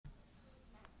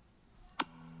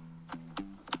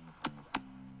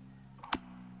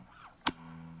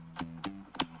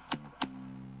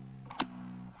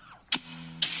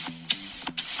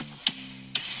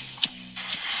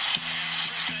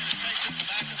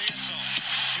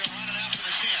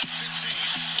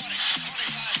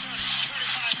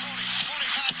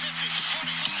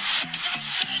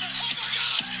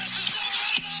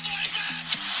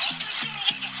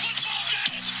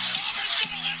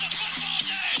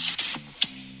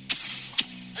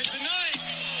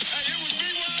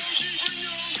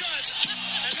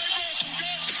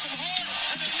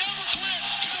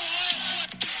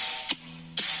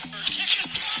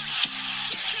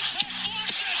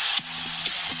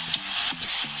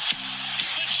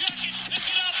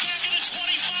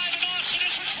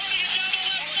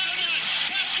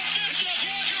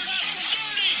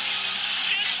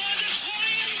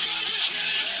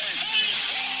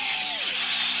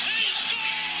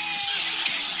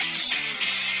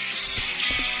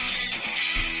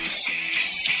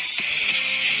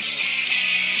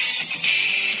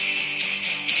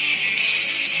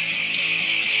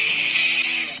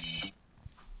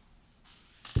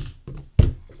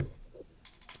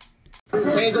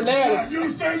Change the narrative. You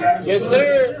understand that? Yes,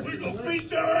 sir. We're going to beat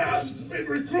their ass in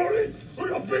recruiting. We're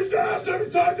going to beat their ass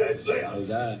every time they see us.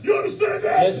 Okay. You understand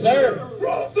that? Yes, sir.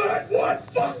 Roll that one.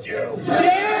 Fuck you.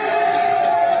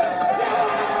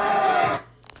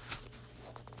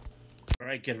 All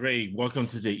right, get ready. Welcome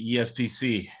to the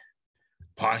ESPC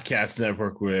podcast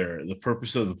network, where the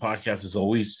purpose of the podcast is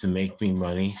always to make me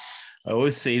money. I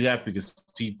always say that because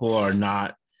people are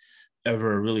not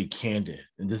ever really candid.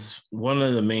 And this is one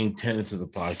of the main tenets of the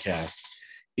podcast,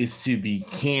 is to be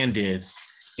candid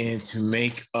and to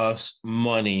make us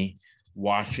money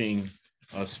watching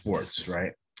sports,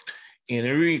 right? And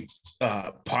every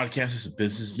podcast is a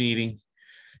business meeting,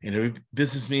 and every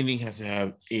business meeting has to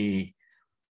have a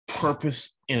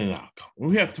purpose and an outcome.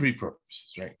 We have three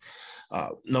purposes, right?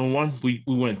 Number one, we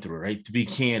went through, right? To be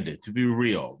candid, to be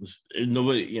real.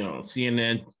 Nobody,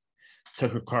 CNN,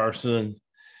 Tucker Carlson,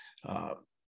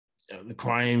 the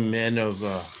crying men of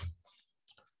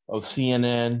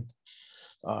CNN,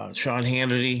 Sean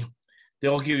Hannity, they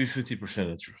all give you 50% of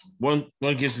the truth. One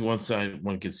gives you one side,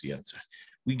 one gives the other side.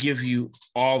 We give you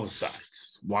all the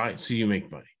sides. Why? So you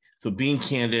make money. So being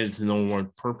candid is the number one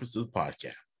purpose of the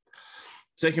podcast.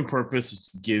 Second purpose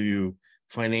is to give you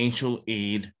financial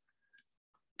aid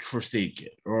first aid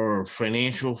kit or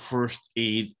financial first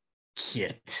aid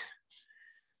kit.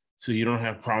 So you don't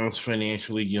have problems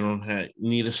financially. You don't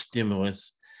need a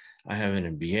stimulus. I have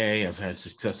an MBA. I've had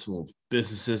successful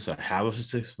businesses. I have a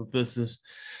successful business,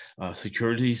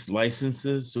 securities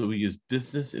licenses. So we use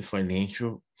business and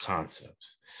financial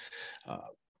concepts,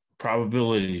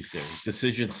 probability theory,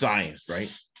 decision science,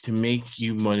 right? To make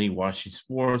you money watching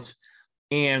sports,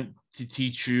 and to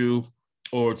teach you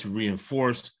or to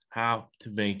reinforce how to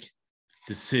make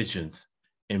decisions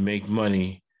and make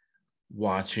money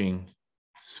watching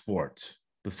sports.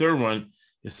 The third one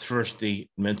is first aid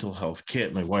mental health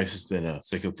kit. My wife has been a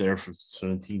psychotherapist for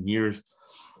 17 years,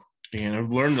 and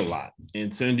I've learned a lot.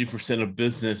 And 70% of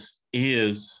business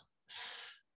is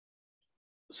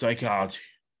psychology,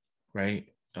 right?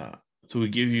 So we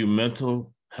give you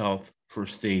mental health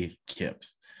first aid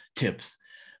tips.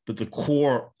 But the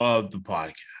core of the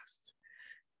podcast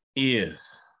is,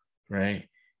 right,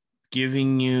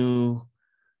 giving you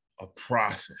a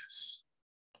process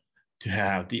to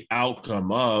have the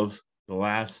outcome of the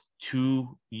last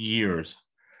 2 years.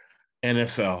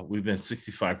 NFL, we've been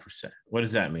 65%. What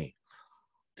does that mean?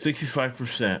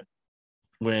 65%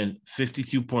 when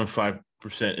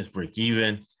 52.5% is break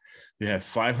even. You have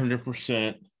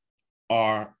 500%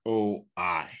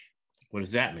 ROI. What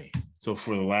does that mean? So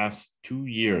for the last 2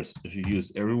 years, if you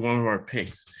use every one of our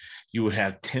picks, you would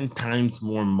have 10 times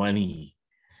more money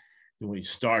than what you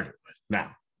started with.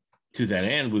 Now, to that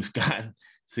end, we've gotten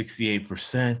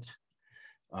 68%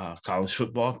 college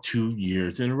football 2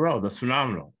 years in a row. That's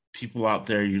phenomenal. People out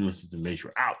there, you listen to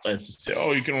major outlets and say,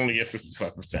 oh, you can only get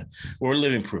 55%. We're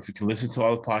living proof. You can listen to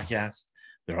all the podcasts.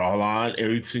 They're all on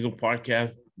every single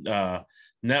podcast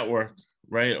network,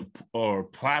 right? Or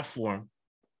platform,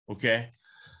 okay?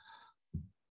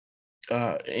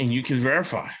 And you can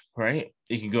verify, right?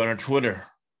 You can go on our Twitter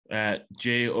at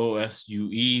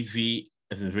JOSUEV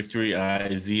as in Victory,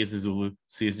 Z as in Zulu,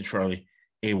 C as in Charlie,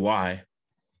 AY,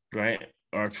 right?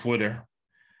 Our Twitter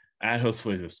at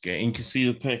HostPlaysWithSkate. And you can see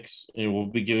the picks, and we'll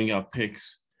be giving out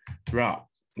picks throughout.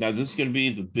 Now, this is going to be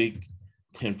the Big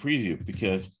Ten preview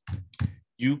because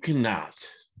you cannot,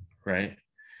 right,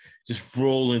 just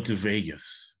roll into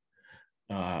Vegas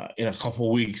in a couple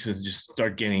of weeks and just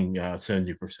start getting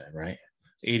 70%, right?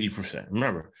 80%.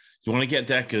 Remember, you want to get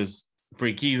that because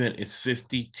break even is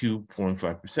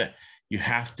 52.5%. You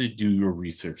have to do your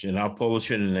research, and I'll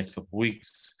publish it in the next couple of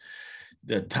weeks.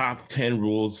 The top 10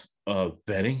 rules of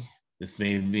betting. This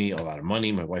made me a lot of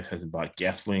money. My wife hasn't bought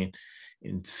gasoline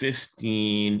in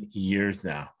 15 years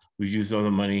now. We've used all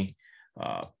the money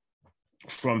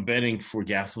from betting for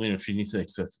gasoline. If she needs an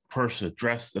expensive purse, a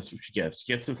dress, that's what she gets.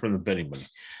 She gets it from the betting money.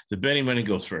 The betting money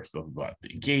goes first. But we bought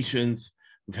vacations.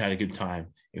 We've had a good time.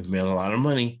 We've made a lot of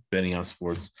money betting on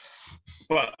sports.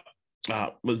 But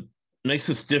what makes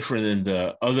us different than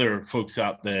the other folks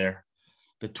out there,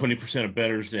 the 20% of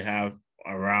bettors they have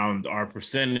around our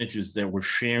percentages, that we're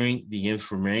sharing the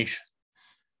information,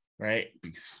 right?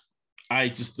 Because I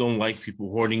just don't like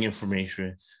people hoarding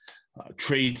information,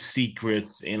 trade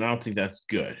secrets, and I don't think that's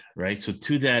good, right? So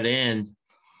to that end,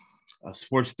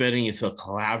 sports betting is a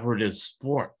collaborative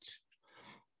sport.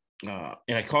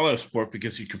 And I call it a sport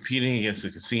because you're competing against the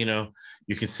casino,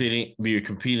 you're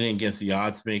competing against the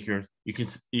odds makers,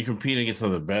 you're competing against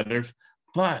other bettors,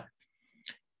 but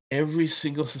every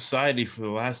single society for the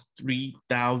last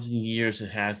 3,000 years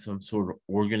has had some sort of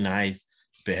organized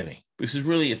betting. This is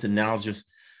really, it's analogous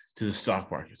to the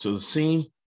stock market. So the same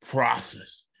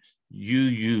process you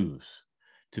use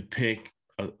to pick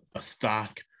a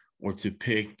stock or to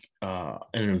pick an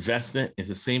investment is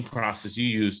the same process you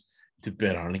use to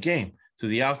bet on a game. So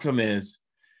the outcome is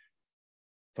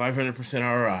 500%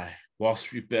 ROI, Wall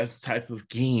Street best type of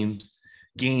gains,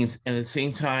 and at the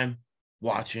same time,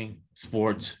 watching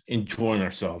sports, enjoying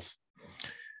ourselves.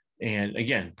 And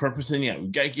again, purpose and we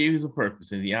gave you the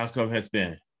purpose, and the outcome has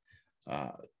been,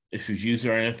 if you've used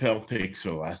our NFL picks for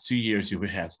the last 2 years, you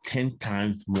would have 10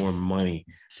 times more money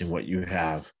than what you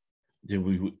have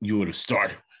than you would have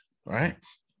started with, right?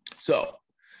 So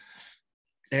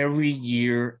every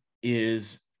year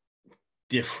is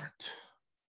different.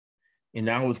 And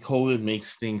now with COVID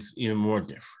makes things even more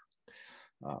different.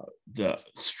 The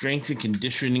strength and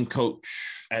conditioning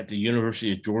coach at the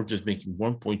University of Georgia is making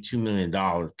 $1.2 million,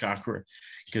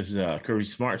 because Kirby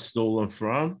Smart stole him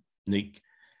from Nick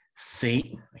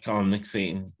Saban. I call him Nick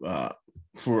Saban,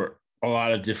 for a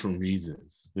lot of different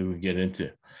reasons that we get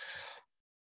into.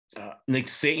 Nick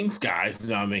Saban's guys are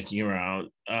now making around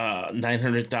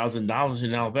 $900,000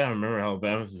 in Alabama. Remember,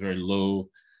 Alabama is a very low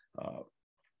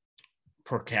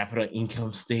per capita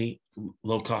income state,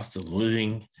 low cost of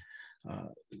living.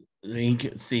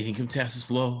 The state income tax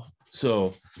is low.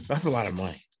 So that's a lot of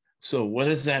money. So what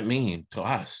does that mean to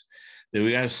us? That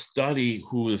we got to study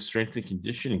who the strength and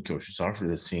conditioning coaches are for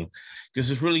this team, because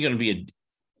it's really going to be a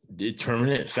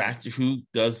determinant factor who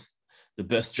does the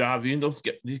best job. Even though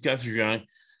these guys are young,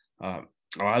 a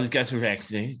lot of these guys are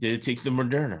vaccinated. Did it take the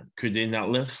Moderna? Could they not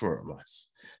live for a month?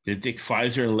 Did it take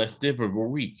Pfizer and left it, but we're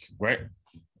weak, right?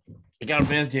 I got to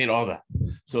validate all that.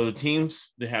 So the teams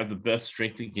that have the best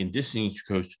strength and conditioning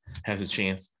coach has a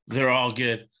chance. They're all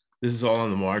good. This is all on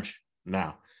the march.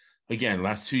 Now, again,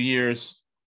 last 2 years,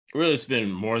 really it's been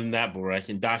more than that, but where I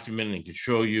can document and can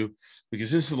show you,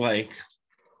 because this is like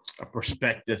a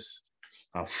prospectus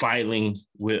filing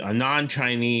with a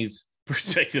non-Chinese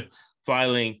perspective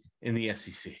filing in the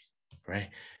SEC, right?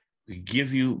 We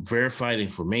give you verified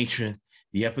information.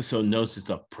 The episode notes is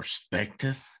a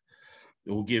prospectus.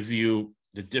 It will give you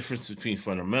the difference between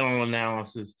fundamental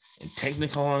analysis and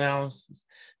technical analysis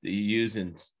that you use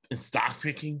in stock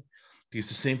picking, because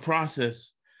the same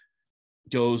process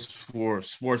goes for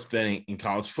sports betting and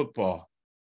college football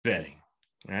betting,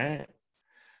 right?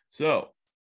 So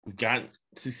we got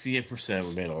 68%.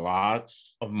 We made a lot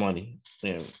of money.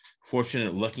 And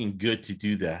fortunate, looking good to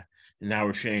do that. And now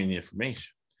we're sharing the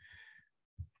information.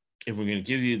 And we're going to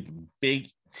give you the Big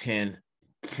Ten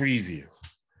preview.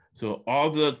 So all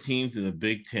the teams in the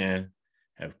Big Ten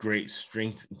have great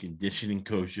strength and conditioning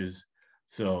coaches.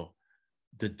 So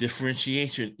the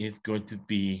differentiation is going to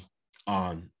be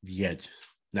on the edges.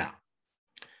 Now,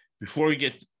 before we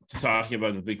get to talking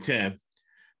about the Big Ten,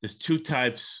 there's two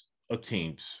types of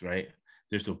teams, right?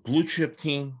 There's a blue chip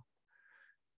team.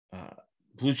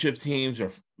 Blue chip teams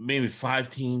are maybe 5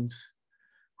 teams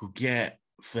who get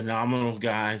phenomenal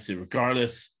guys that,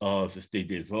 regardless of if they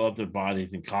develop their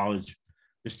bodies in college,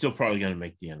 they're still probably going to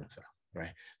make the NFL,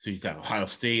 right? So you got Ohio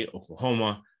State,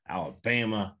 Oklahoma,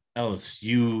 Alabama,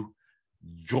 LSU,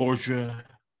 Georgia.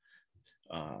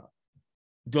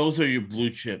 Those are your blue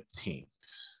chip teams.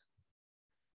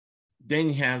 Then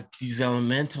you have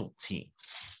developmental teams,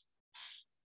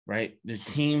 right? They're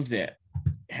teams that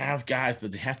have guys,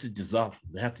 but they have to develop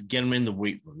them. They have to get them in the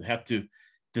weight room. They have to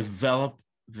develop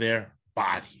their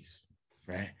bodies,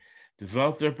 right?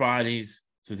 Develop their bodies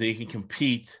so they can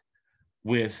compete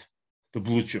with the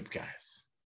blue chip guys.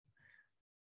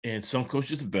 And some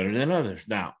coaches are better than others.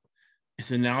 Now,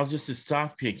 it's analogous to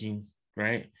stock picking,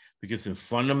 right? Because in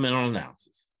fundamental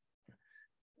analysis,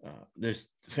 there's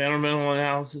fundamental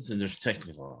analysis and there's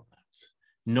technical analysis.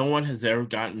 No one has ever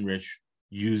gotten rich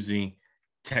using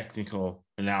technical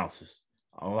analysis.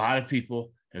 A lot of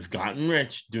people have gotten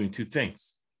rich doing two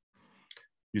things: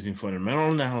 using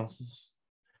fundamental analysis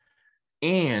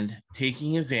and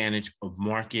taking advantage of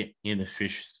market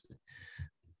inefficiency.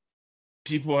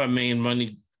 People have made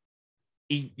money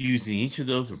using each of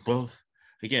those or both.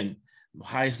 Again, the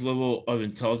highest level of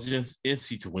intelligence is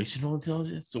situational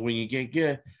intelligence. So when you get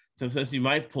good, sometimes you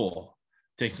might pull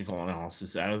technical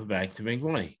analysis out of the bag to make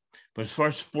money. But as far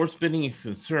as sports betting is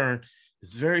concerned,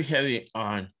 it's very heavy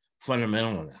on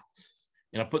fundamental analysis.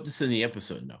 And I'll put this in the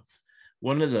episode notes.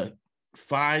 One of the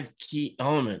 5 key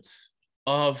elements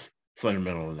of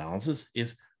fundamental analysis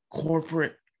is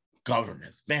corporate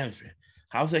governance, management.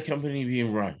 How's that company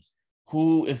being run?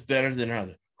 Who is better than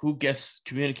others? Who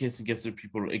communicates and gets their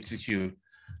people to execute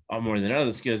more than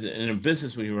others? Because in a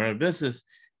business, when you run a business,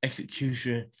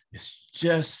 execution is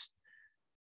just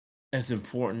as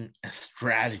important as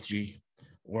strategy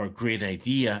or a great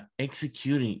idea,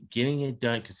 executing, getting it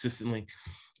done consistently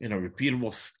in a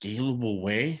repeatable, scalable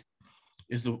way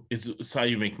is how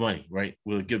you make money, right?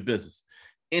 With a good business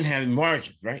and having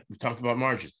margins, right? We talked about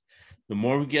margins. The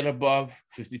more we get above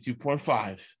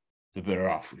 52.5, the better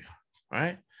off we are,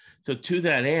 right? So to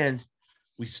that end,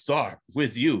 we start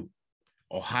with you,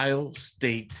 Ohio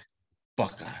State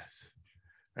Buckeyes,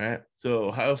 right? So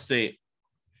Ohio State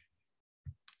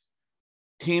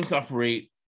teams operate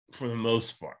for the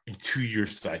most part in 2-year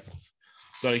cycles.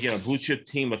 So again, a blue chip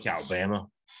team like Alabama,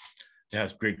 it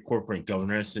has great corporate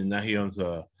governance, and now he owns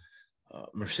a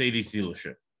Mercedes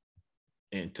dealership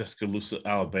in Tuscaloosa,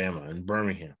 Alabama, in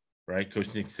Birmingham, right?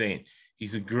 Coach Nick Saban,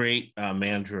 he's a great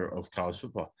manager of college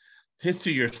football. His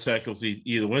 2-year cycles, he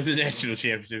either wins the national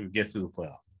championship or gets to the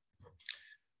playoffs.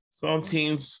 Some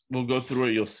teams will go through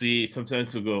it. You'll see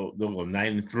sometimes they'll go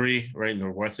 9-3, right?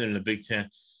 Northwestern in the Big Ten.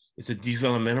 It's a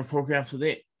developmental program, so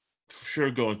they for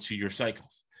sure go in 2-year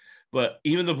cycles. But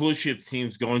even the blue chip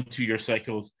teams go in 2-year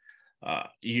cycles.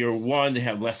 Year one, they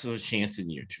have less of a chance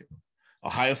in year two.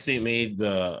 Ohio State made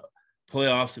the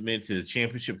playoffs and made it to the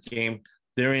championship game.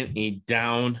 They're in a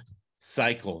down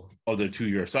cycle of their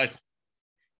 2-year cycle.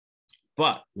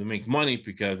 But we make money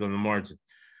because on the margin.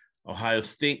 Ohio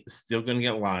State is still going to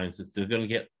get lines. It's still going to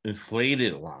get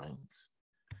inflated lines,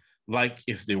 like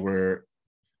if they were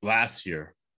last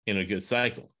year in a good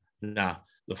cycle. Now,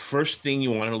 the first thing you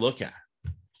want to look at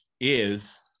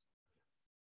is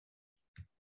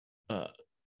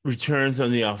returns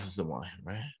on the offensive line,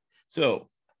 right? So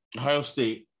Ohio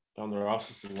State on their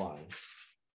offensive line.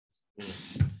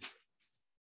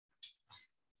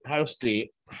 Ohio State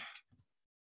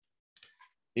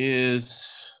is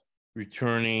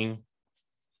returning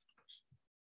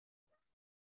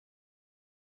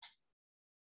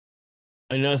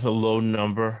I know it's a low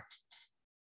number,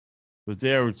 but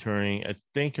they're returning, I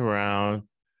think, around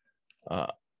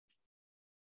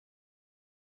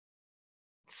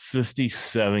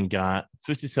 57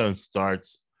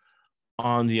 starts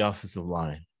on the offensive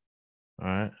line. All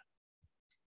right.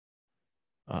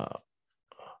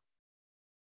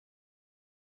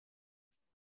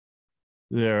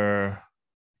 Their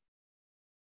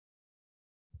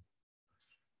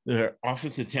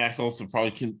offensive tackles will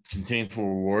probably contain for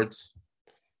rewards.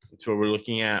 That's what we're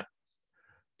looking at.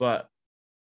 But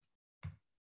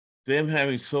them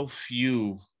having so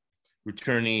few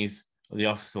returnees on the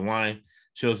offensive line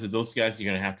shows that those guys are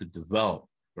going to have to develop,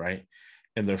 right?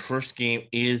 And their first game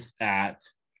is at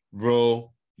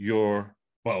Row Your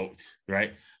Boat,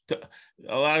 right?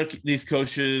 A lot of these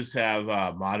coaches have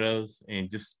mottos and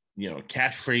just,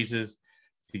 catchphrases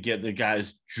to get their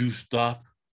guys juiced up,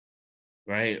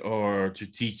 right? Or to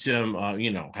teach them,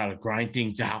 how to grind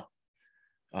things out,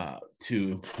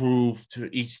 to improve to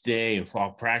each day in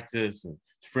fall practice and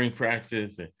spring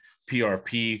practice and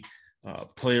PRP,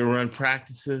 player run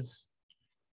practices.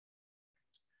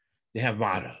 They have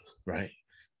mottos, right?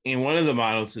 And one of the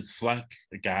mottos is Fleck,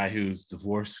 a guy who's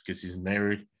divorced because he's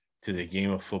married to the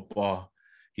game of football.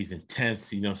 He's intense.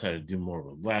 He knows how to do more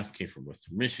with less. Came from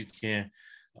Western Michigan.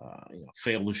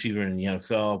 Failed receiver in the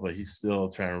NFL, but he's still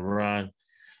trying to run.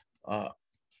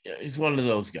 He's one of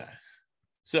those guys.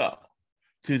 So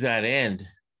to that end,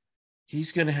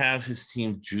 he's going to have his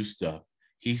team juiced up.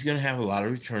 He's going to have a lot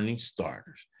of returning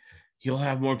starters. He'll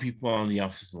have more people on the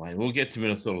offensive line. We'll get to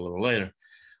Minnesota a little later.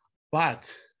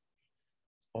 But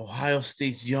Ohio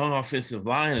State's young offensive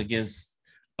line against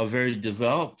a very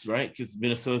developed, right? Because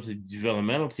Minnesota's a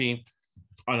developmental team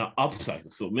on an up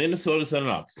cycle. So Minnesota's on an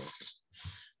up cycle.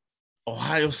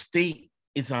 Ohio State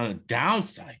is on a down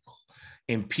cycle.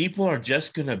 And people are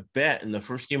just going to bet in the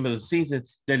first game of the season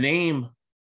the name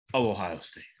of Ohio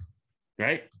State,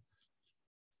 right?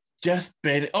 Just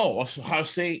bet it. Oh, Ohio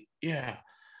State, yeah.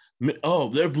 Oh,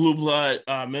 they're blue blood.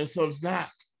 Minnesota's not.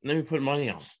 Let me put money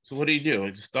on it. So what do?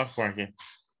 It's a stock market.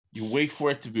 You wait for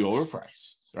it to be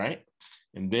overpriced, right?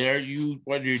 And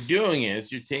what you're doing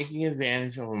is you're taking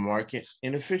advantage of a market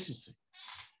inefficiency.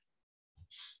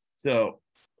 So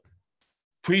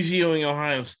previewing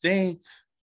Ohio State,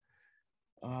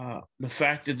 the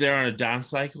fact that they're on a down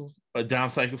cycle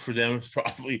for them is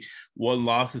probably one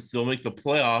loss to still make the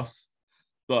playoffs.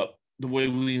 But the way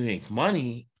we make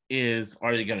money is,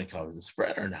 are they going to cover the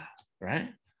spread or not,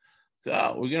 right?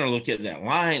 So we're going to look at that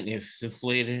line. If it's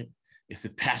inflated, if the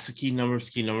pass key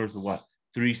numbers are what?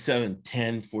 3, 7,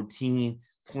 10, 14,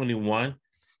 21.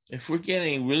 If we're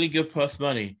getting really good plus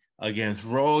money against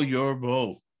Roll Your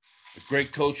Boat, a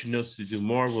great coach knows to do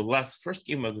more with less. First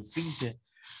game of the season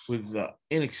with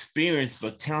inexperienced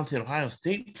but talented Ohio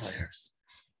State players,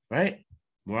 right?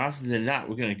 More often than not,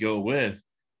 we're going to go with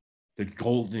the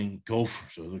Golden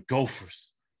Gophers or the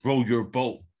Gophers row your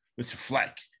boat, Mr.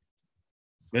 Fleck,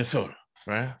 Minnesota,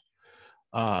 right?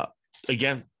 Uh,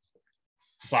 Again,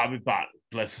 Bobby Bott,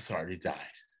 bless his heart, he died.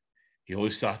 He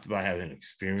always talked about having an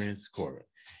experienced quarterback.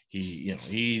 He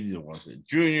either was a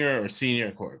junior or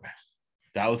senior quarterback.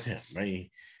 That was him, right?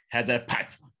 He had that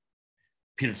pipeline.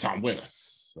 Peter Tom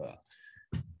Willis,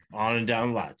 on and down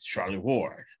the line, Charlie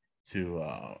Ward to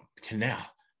Canal.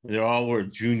 They all were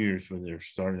juniors when they were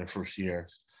starting their first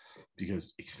years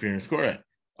because experienced quarterback.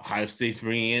 Ohio State's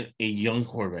bringing in a young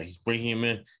quarterback. He's bringing him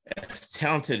in as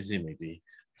talented as he may be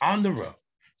on the road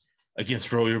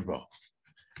against Row Your Boat.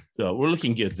 So we're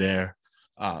looking good there.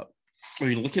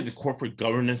 When you look at the corporate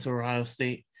governance of Ohio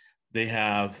State, they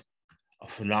have a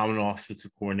phenomenal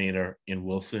offensive coordinator in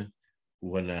Wilson, who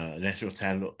won a national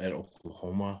title at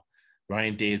Oklahoma.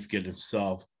 Ryan Day is good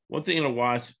himself. One thing to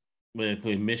watch when they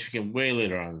play Michigan way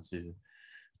later on in the season.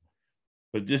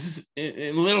 But this is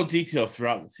in little detail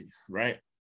throughout the season, right?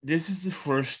 This is the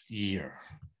first year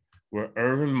where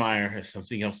Urban Meyer has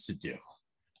something else to do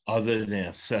other than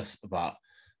obsess about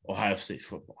Ohio State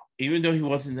football. Even though he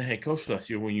wasn't the head coach last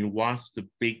year, when you watch the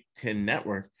Big Ten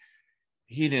Network,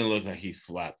 he didn't look like he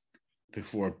slept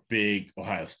before a big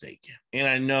Ohio State game. And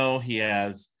I know he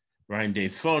has Ryan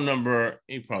Day's phone number.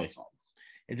 He probably called him.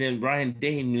 And then Ryan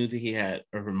Day knew that he had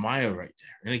Urban Meyer right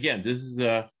there. And again, this is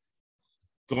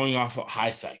going off a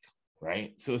high cycle,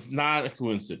 right? So it's not a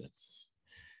coincidence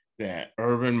that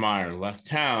Urban Meyer left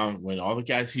town when all the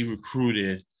guys he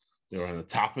recruited, they were on the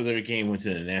top of their game, went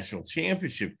to the national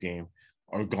championship game,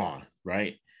 are gone,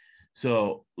 right?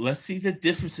 So let's see the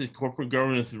difference in corporate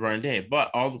governance with Ryan Day. But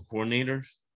all the coordinators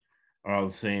are all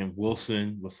the same.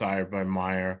 Wilson was hired by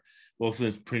Meyer.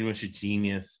 Wilson's pretty much a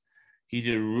genius. He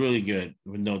did really good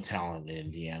with no talent in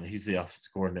Indiana. He's the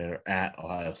offensive coordinator at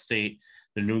Ohio State.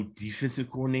 The new defensive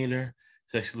coordinator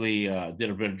actually did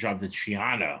a better job than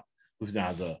Chiano, who's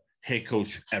now the head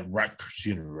coach at Rutgers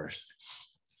University.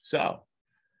 So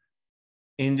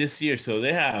in this year, so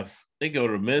they go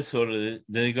to Minnesota,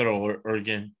 then they go to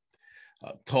Oregon,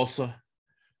 Tulsa.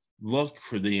 Look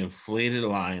for the inflated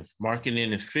lines,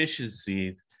 marketing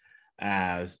efficiencies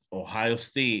as Ohio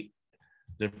State.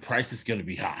 The price is going to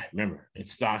be high. Remember, in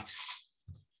stocks,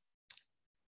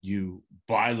 you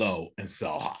buy low and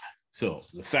sell high. So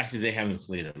the fact that they have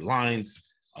inflated lines,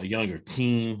 a younger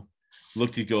team,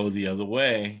 look to go the other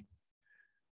way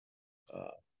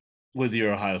with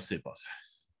your Ohio State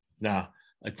Buckeyes. Now,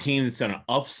 a team that's on an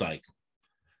up cycle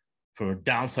from a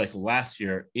down cycle last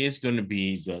year is going to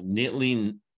be the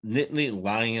Nittany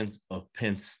Lions of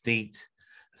Penn State.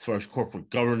 As far as corporate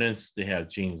governance, they have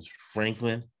James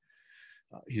Franklin.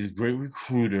 He's a great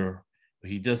recruiter, but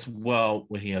he does well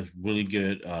when he has really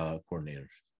good coordinators.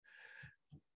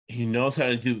 He knows how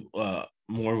to do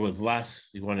more with less.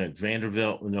 He won at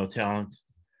Vanderbilt with no talent.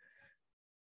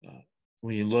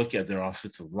 When you look at their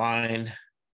offensive line,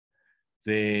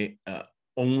 they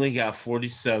only got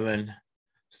 47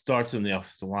 starts on the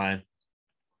offensive line.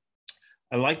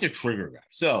 I like their trigger guy.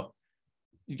 So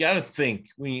you got to think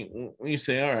when you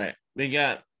say, all right, they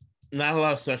got not a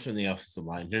lot of starts on the offensive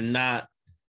line. They're not,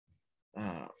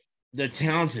 they're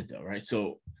talented though, right?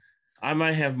 So I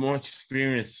might have more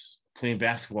experience playing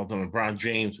basketball than LeBron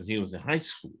James when he was in high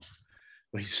school,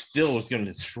 but he still was going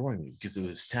to destroy me because of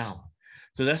his talent.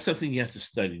 So that's something you have to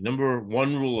study. Number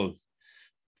one rule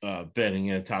of betting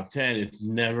in the top 10 is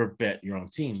never bet your own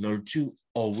team. Number two,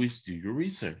 always do your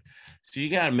research. So you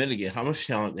got to mitigate how much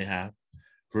talent they have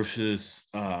versus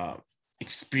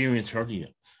experience hurting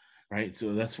them, right?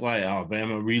 So that's why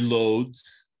Alabama reloads.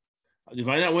 They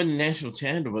might not win the national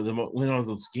title, but they might win all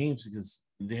those games because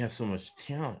they have so much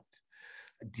talent.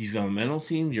 Developmental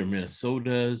team, your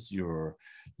Minnesotas, your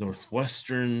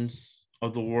Northwesterns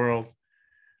of the world,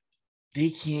 they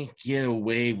can't get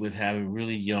away with having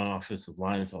really young offensive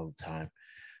lines all the time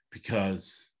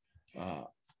because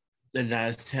they're not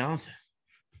as talented,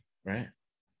 right?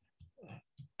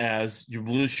 As your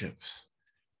blue chips.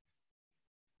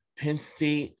 Penn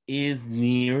State is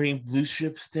nearing blue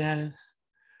chip status,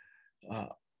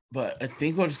 but I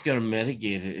think what's going to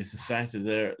mitigate it is the fact that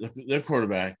their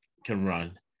quarterback can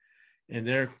run, and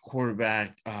their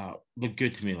quarterback looked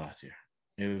good to me last year.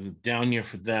 It was a down year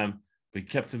for them, but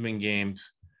kept them in games.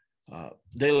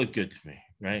 They look good to me,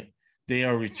 right? They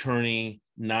are returning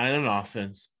 9 on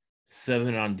offense,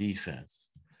 7 on defense,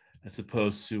 as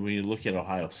opposed to when you look at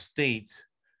Ohio State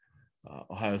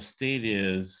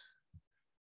is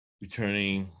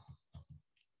returning.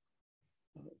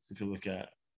 Let's take a look at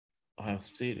Ohio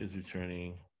State is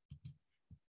returning.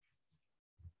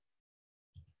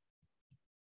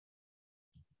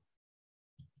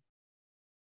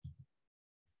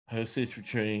 Ohio State's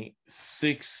returning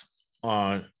 6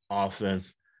 on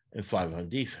offense and 5 on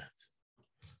defense.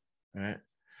 All right.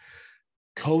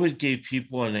 COVID gave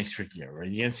people an extra year, right?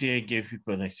 The NCAA gave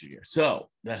people an extra year. So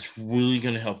that's really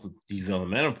going to help the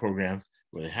developmental programs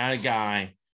where they had a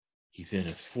guy, he's in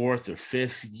his 4th or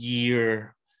 5th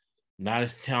year, not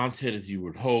as talented as you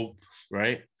would hope,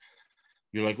 right?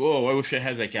 You're like, oh, I wish I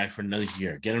had that guy for another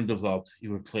year. Get him developed. He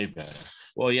would play better.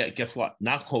 Well, yeah, guess what?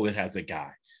 Now COVID has a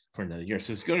guy for another year.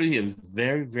 So it's going to be a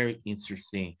very, very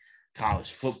interesting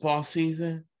college football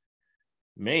season.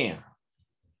 Man,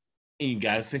 and you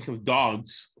got to think of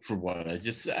dogs for what I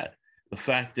just said. The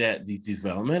fact that these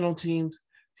developmental teams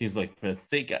like Penn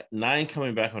State got 9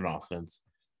 coming back on offense,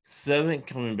 7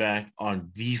 coming back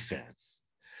on defense.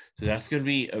 So that's going to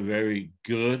be a very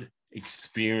good,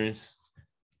 experienced,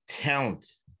 talented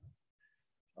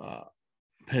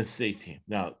Penn State team.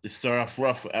 Now, they start off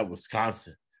rough at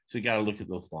Wisconsin, so you got to look at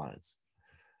those lines.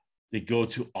 They go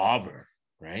to Auburn,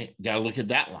 right? You got to look at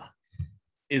that line.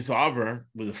 Is Auburn,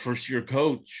 with a first-year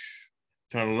coach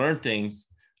trying to learn things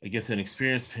against an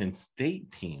experienced Penn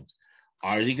State team,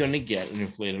 are they going to get an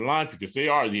inflated line? Because they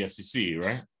are the SEC,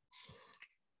 right?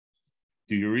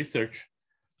 Do your research.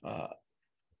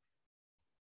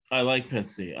 I like Penn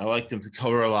State. I like them to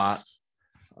cover a lot.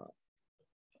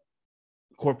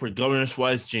 Corporate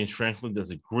governance-wise, James Franklin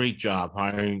does a great job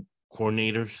hiring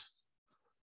coordinators.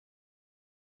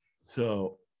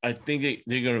 So I think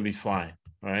they're going to be fine,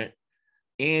 right?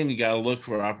 And you got to look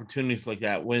for opportunities like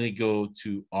that when they go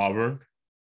to Auburn,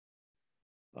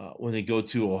 when they go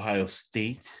to Ohio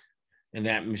State, and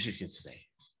at Michigan State.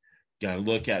 You got to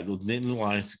look at those knitting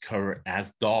lines to cover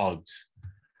as dogs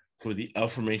for the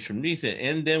information reason.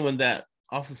 And then when that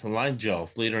offensive line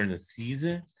gels later in the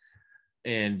season,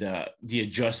 and the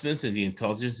adjustments and the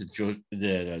intelligence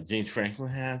that James Franklin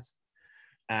has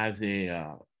as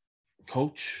a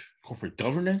coach, corporate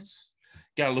governance,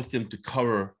 got to look them to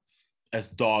cover as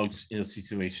dogs in those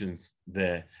situations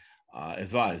that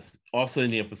advise. Also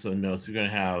in the episode notes, we're going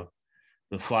to have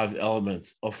the 5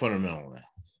 elements of fundamental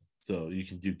analysis. So you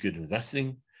can do good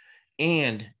investing,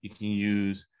 and you can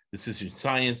use decision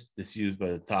science that's used by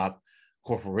the top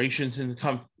corporations in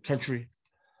the country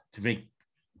to make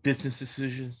business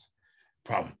decisions,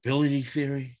 probability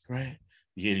theory, right?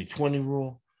 The 80-20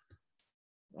 rule,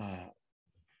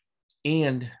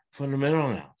 and fundamental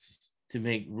analysis to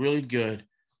make really good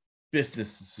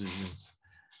business decisions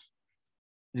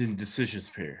in decisions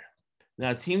period.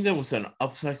 Now, a team that was on an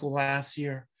upcycle last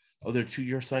year of their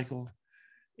 2-year cycle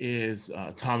is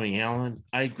Tommy Allen.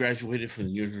 I graduated from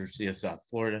the University of South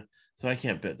Florida, so I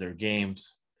can't bet their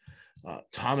games.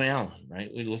 Tom Allen, right?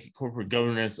 We look at corporate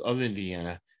governance of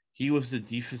Indiana. He was the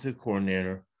defensive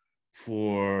coordinator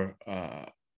for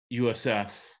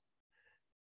USF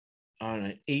on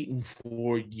an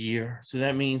 8-4 year. So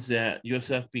that means that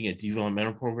USF being a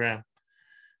developmental program,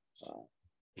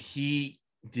 he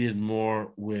did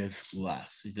more with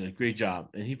less. He did a great job,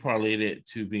 and he parlayed it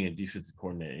to being a defensive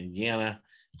coordinator in Indiana,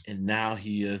 and now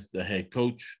he is the head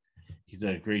coach. He's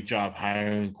done a great job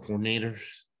hiring coordinators.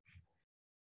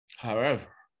 However,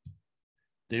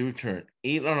 they returned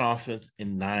 8 on offense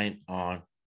and 9 on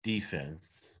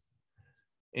defense,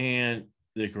 and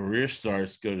their career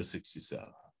starts go to 67.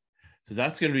 So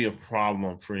that's going to be a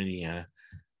problem for Indiana.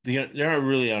 They're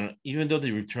really on, even though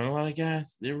they return a lot of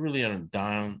guys, they're really on a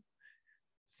down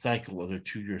cycle of their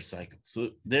 2-year cycle.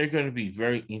 So they're going to be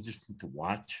very interesting to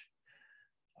watch.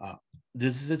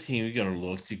 This is a team you're going to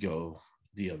look to go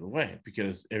the other way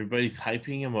because everybody's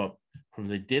hyping them up from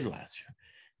they did last year.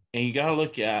 And you got to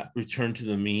look at return to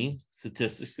the mean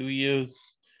statistics that we use.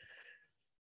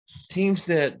 Teams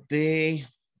that they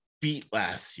beat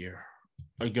last year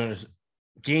are going to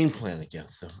game plan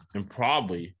against them and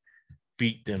probably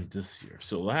beat them this year.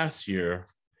 So last year,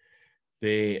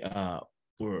 they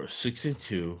were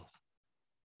 6-2,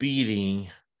 beating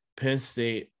Penn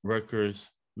State,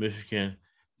 Rutgers, Michigan,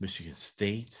 Michigan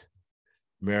State,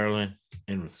 Maryland,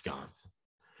 and Wisconsin.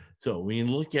 So when you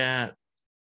look at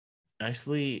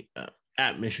actually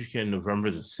at Michigan,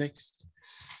 November the 6th,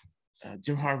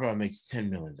 Jim Harbaugh makes $10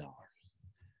 million.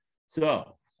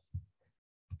 So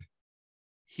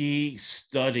he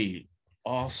studied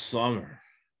all summer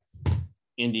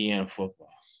Indiana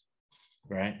football,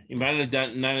 right? He might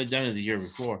have not have done it the year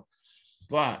before,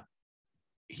 but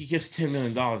he gets $10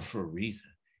 million for a reason.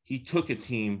 He took a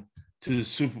team to the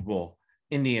Super Bowl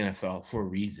in the NFL for a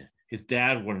reason. His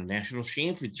dad won a national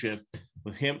championship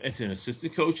with him as an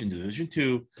assistant coach in Division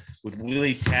II with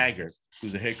Willie Taggart,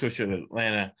 who's the head coach of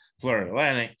Florida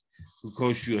Atlantic, who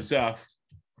coached USF.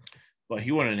 But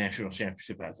he won a national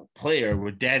championship as a player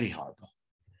with Daddy Harbaugh.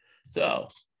 So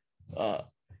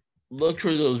look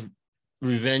for those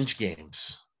revenge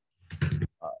games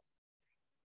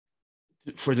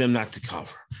for them not to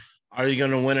cover. Are you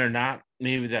going to win or not?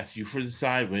 Maybe that's you for the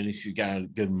side, but if you got a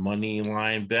good money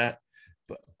line bet.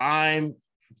 But I'm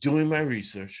doing my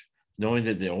research, knowing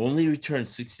that they only returned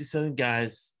 67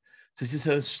 guys,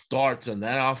 67 starts on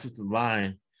that offensive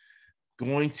line,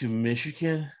 going to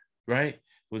Michigan, right?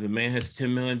 Where the man has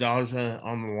 $10 million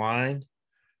on the line,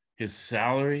 his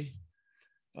salary.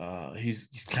 He's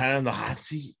kind of in the hot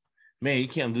seat. Man, you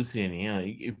can't lose to Indiana.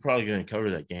 You're probably going to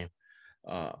cover that game.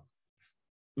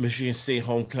 Michigan State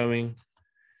homecoming.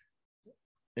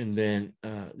 And then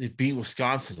they beat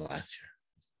Wisconsin last year.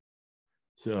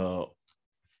 So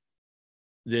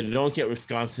they don't get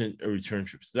Wisconsin a return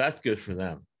trip. So that's good for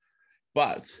them.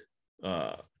 But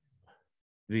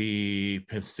the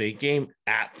Penn State game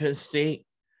at Penn State,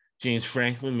 James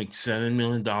Franklin makes $7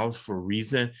 million for a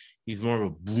reason. He's more of a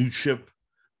blue chip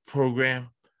program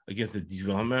against the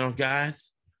developmental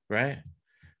guys, right?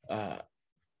 At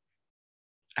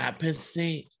Penn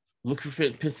State, look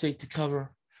for Penn State to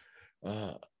cover.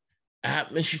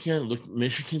 At Michigan, look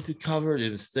Michigan to cover.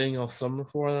 They've been staying all summer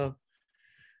for them.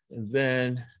 And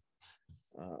then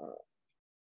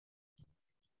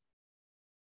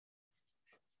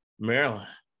Maryland,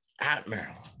 at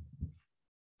Maryland.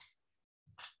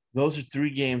 Those are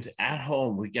 3 games at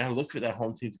home. We got to look for that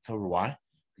home team to cover. Why?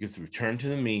 Because the return to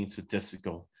the mean,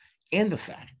 statistical, and the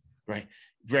fact, right?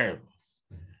 Variables.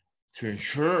 To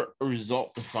ensure a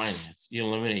result in finance, you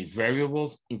eliminate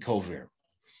variables and covariables.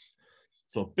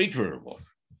 So big variable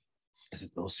is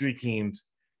that those 3 teams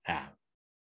have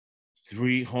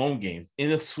 3 home games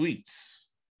in the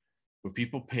suites where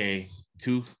people pay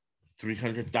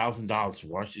 $200,000-$300,000 to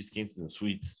watch these games in the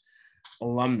suites.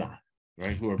 Alumni,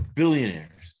 right, who are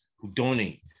billionaires, who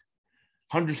donate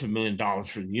hundreds of $1 millions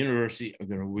for the university, are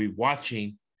going to be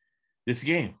watching this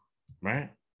game, right?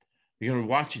 You're going to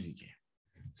be watching the game.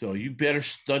 So you better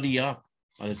study up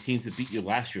on the teams that beat you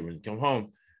last year when you come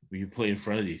home, when you play in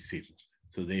front of these people.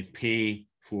 So they pay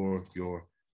for your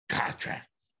contract,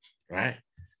 right?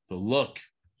 So look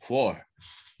for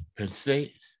Penn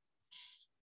State,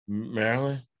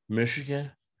 Maryland,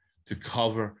 Michigan to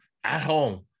cover at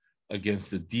home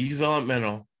against the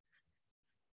developmental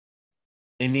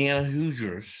Indiana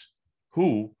Hoosiers,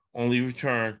 who only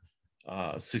return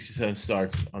 67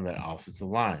 starts on that offensive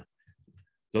line.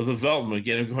 Those development,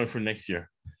 get them going for next year.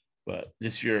 But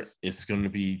this year, it's going to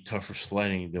be tougher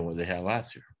sledding than what they had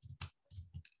last year.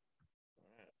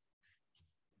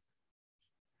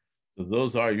 So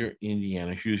those are your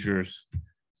Indiana Hoosiers.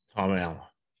 Tom Allen.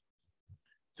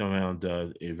 Tom Allen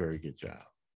does a very good job.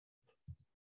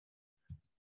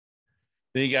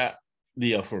 Then you got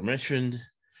the aforementioned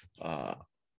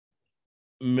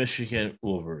Michigan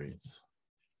Wolverines.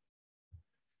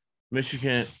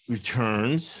 Michigan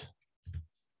returns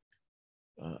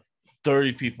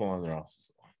 30 people on their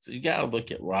offensive line. So you got to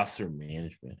look at roster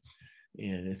management.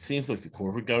 And it seems like the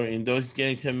corporate government, and though he's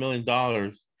getting $10 million,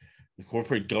 the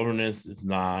corporate governance is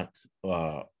not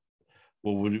what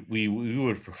we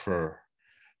would prefer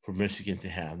for Michigan to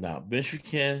have. Now,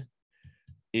 Michigan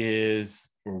is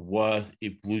or was a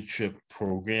blue chip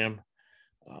program.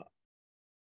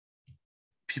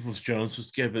 Peoples-Jones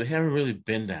was good, but they haven't really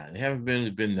been that. They haven't really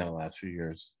been that the last few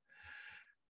years.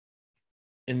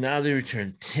 And now they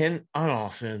return 10 on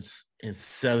offense and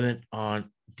 7 on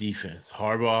defense.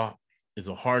 Harbaugh is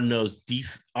a hard-nosed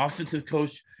offensive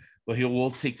coach, but he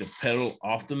will take the pedal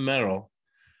off the metal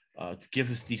to give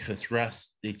his defense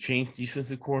rest. They changed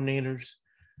defensive coordinators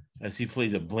as he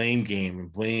played the blame game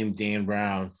and blamed Dan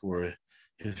Brown for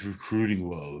his recruiting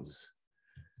woes.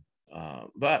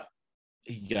 But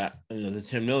he got another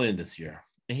 $10 million this year.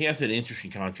 And he has an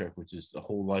interesting contract, which is a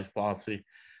whole life policy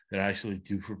that I actually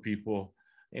do for people.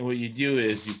 And what you do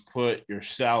is you put your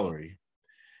salary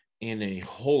in a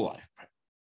whole life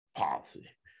policy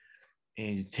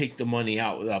and you take the money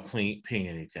out without paying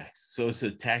any tax. So it's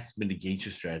a tax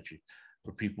mitigation strategy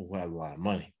for people who have a lot of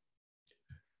money.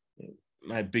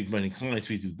 My big money clients,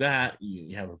 we do that.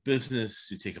 You have a business,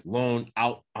 you take a loan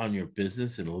out on your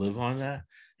business and live on that,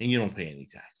 and you don't pay any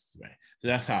taxes, right? So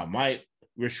that's how my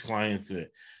rich clients that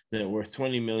are worth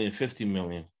 20 million, 50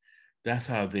 million, that's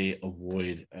how they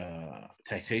avoid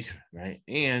taxation, right?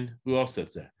 And who else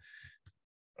does that?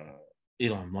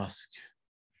 Elon Musk,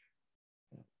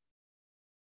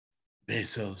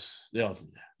 Bezos, they all do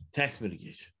that. Tax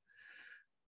mitigation.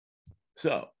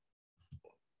 So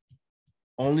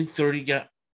only 30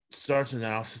 starts in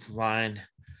the offensive line.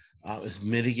 Is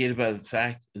mitigated by the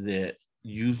fact that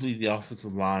usually the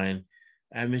offensive line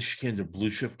at Michigan, they're blue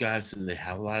chip guys, so they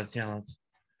have a lot of talent.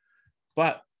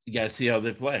 But you got to see how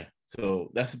they play.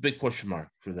 So that's a big question mark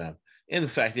for them. and the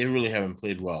fact they really haven't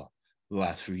played well the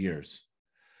last few years.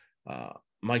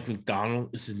 Mike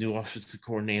Macdonald is the new offensive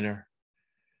coordinator.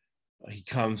 He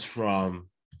comes from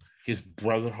his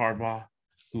brother Harbaugh,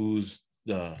 who's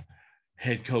the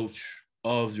head coach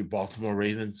of the Baltimore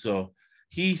Ravens. So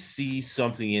he sees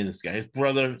something in this guy. His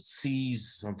brother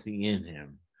sees something in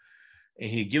him. And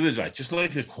he give advice, just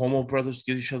like the Cuomo brothers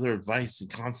give each other advice and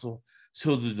counsel.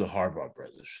 So do the Harbaugh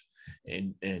brothers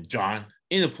and John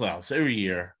in the playoffs every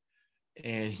year.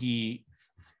 And he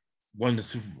won the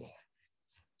Super Bowl.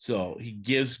 So he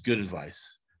gives good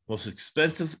advice. Most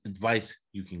expensive advice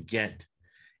you can get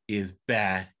is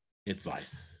bad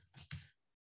advice,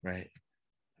 right?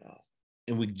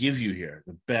 And we give you here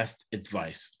the best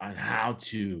advice on how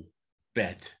to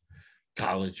bet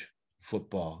college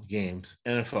football games,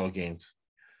 NFL games,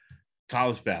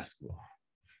 college basketball.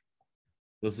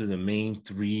 Those are the main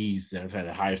threes that have had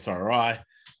the highest ROI.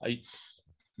 I've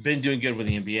been doing good with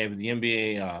the NBA, but the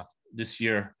NBA this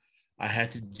year, I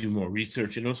had to do more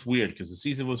research, and it was weird because the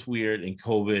season was weird and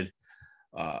COVID.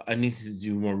 I needed to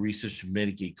do more research to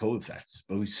mitigate COVID factors,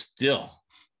 but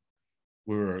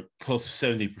we were close to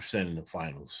 70% in the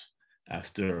finals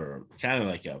after kind of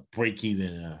like a break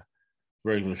even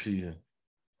regular season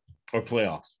or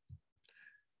playoffs.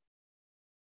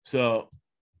 So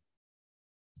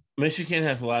Michigan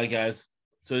has a lot of guys.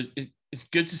 So it's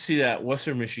good to see that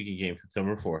Western Michigan game,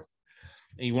 September 4th.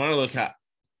 And you want to look at,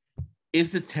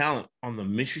 is the talent on the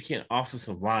Michigan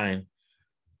offensive line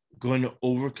going to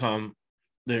overcome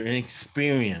their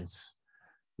inexperience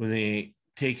when they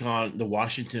take on the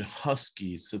Washington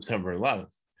Huskies September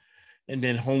 11th, and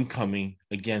then homecoming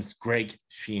against Greg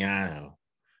Schiano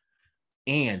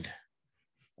and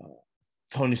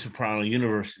Tony Soprano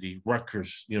University,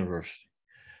 Rutgers University.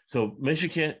 So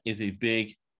Michigan is a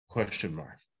big question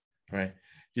mark, right?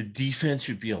 The defense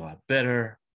should be a lot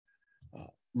better.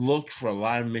 Look for a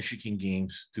lot of Michigan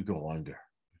games to go under,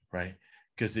 right?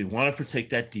 Because they want to protect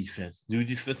that defense, new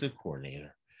defensive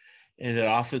coordinator, and that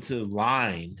offensive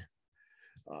line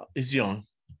is young.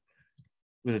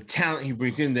 With the talent he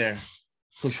brings in there,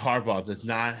 Coach Harbaugh does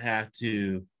not have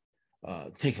to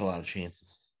take a lot of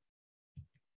chances.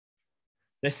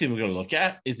 Next thing we're going to look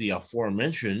at is the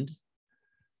aforementioned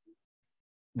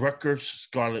Rutgers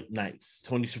Scarlet Knights,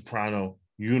 Tony Soprano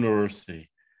University.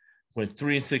 Went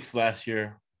 3-6 last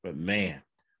year, but man,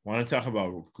 want to talk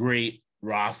about great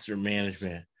roster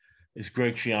management. It's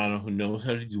Greg Schiano, who knows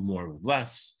how to do more with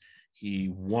less. He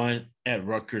won at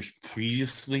Rutgers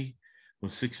previously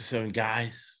with 6 or 7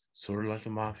 guys, sort of like a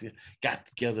mafia, got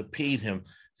together, paid him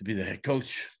to be the head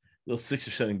coach. Those 6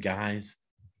 or 7 guys,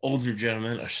 older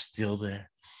gentlemen, are still there,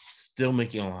 still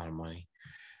making a lot of money,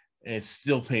 and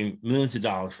still paying millions of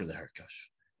dollars for the head coach.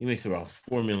 He makes around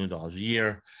 $4 million a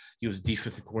year. He was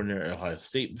defensive coordinator at Ohio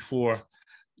State before.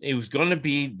 He was going to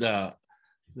be the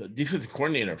defensive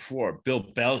coordinator for Bill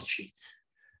Belichick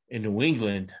in New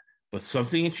England, but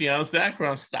something in Schiano's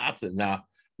background stopped it. Now,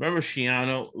 remember,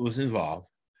 Schiano was involved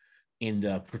in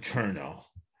the Paterno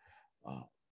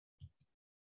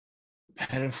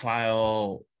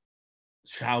pedophile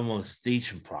child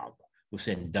molestation problem with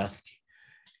Sandusky,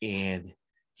 and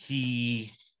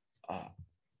he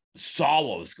saw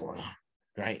what was going on,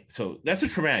 right? So that's a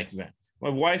traumatic event. My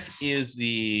wife is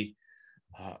the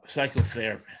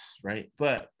psychotherapist, right?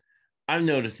 But I've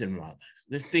noticed in my life,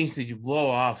 there's things that you blow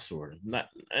off, sort of.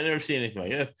 I never see anything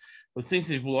like this, but things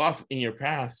that you blow off in your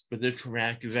past, but they're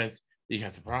traumatic events that you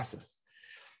have to process.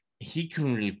 He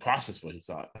couldn't really process what he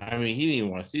saw. I mean, he didn't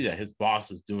even want to see that. His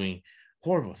boss is doing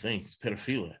horrible things,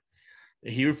 pedophilia.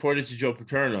 He reported to Joe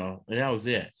Paterno, and that was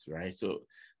it, right? So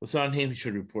what's on him, he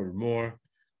should have reported more.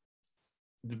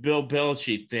 The Bill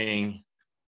Belichick thing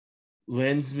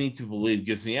lends me to believe,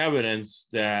 gives me evidence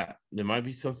that there might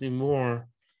be something more.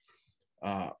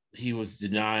 He was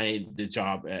denied the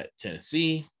job at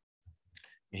Tennessee,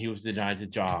 and he was denied the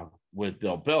job with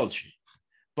Bill Belichick.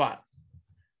 But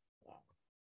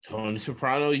Tony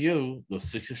Soprano, those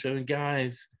 6 or 7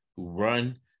 guys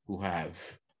who have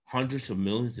hundreds of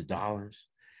millions of dollars,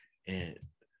 and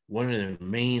one of their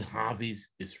main hobbies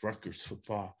is Rutgers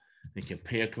football. They can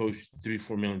pay a coach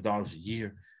 $3-4 million a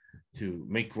year to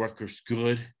make Rutgers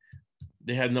good.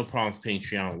 They had no problems paying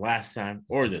Schiano last time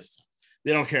or this time.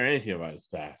 They don't care anything about his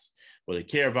past. What they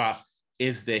care about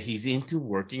is that he's into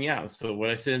working out. So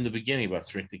what I said in the beginning about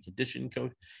strength and conditioning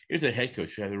coach, here's a head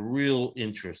coach who has a real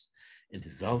interest in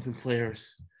developing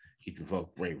players. He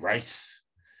developed Ray Rice,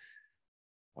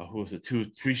 who was a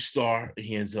 2-3-star.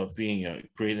 He ends up being a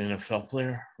great NFL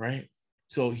player, right?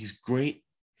 So he's great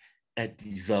at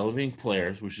developing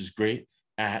players, which is great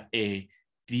at a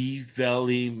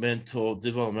developmental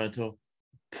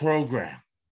program.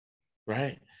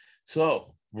 right?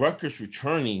 So Rutgers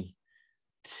returning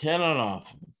 10 on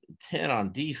offense, 10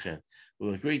 on defense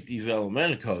with a great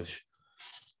developmental coach.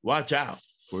 Watch out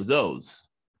for those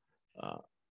uh,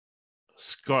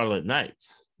 Scarlet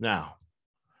Knights. Now,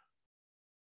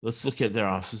 let's look at their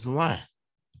offensive line.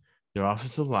 Their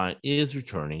offensive line is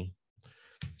returning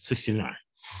 69.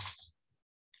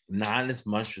 Not as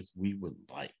much as we would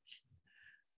like.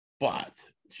 But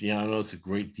Giano is a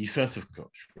great defensive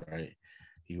coach, right?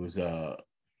 He was a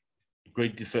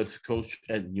great defensive coach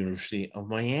at the University of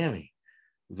Miami.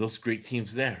 Those great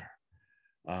teams there.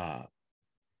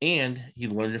 And he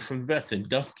learned it from the best. And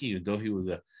Dufke, though he was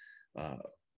a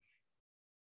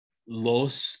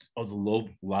lowest of the low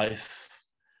life,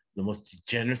 the most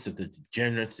degenerates of the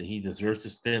degenerates, and he deserves to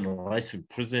spend a life in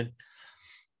prison.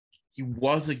 He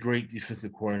was a great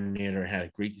defensive coordinator, had a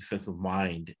great defensive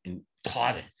mind, and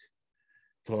taught it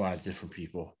to a lot of different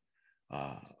people.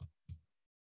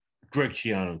 Greg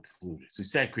Schiano included. So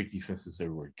he's had great defenses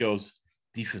everywhere it goes,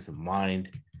 defensive mind.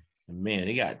 And man,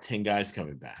 he got 10 guys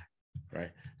coming back,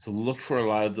 right? So look for a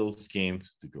lot of those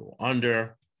games to go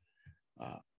under.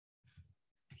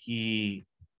 He,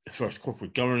 as far as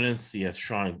corporate governance, he has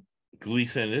Sean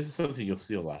Gleason. This is something you'll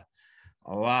see a lot.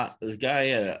 The guy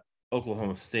at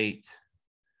Oklahoma State,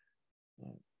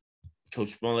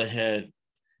 Coach Mullerhead,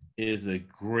 is a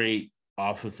great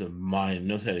offensive mind,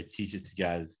 knows how to teach it to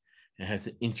guys, and has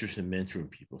an interest in mentoring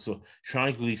people. So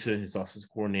Sean Gleason, his offensive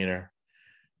coordinator,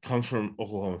 comes from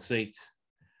Oklahoma State.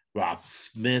 Rob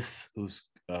Smith, who's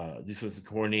defensive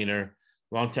coordinator,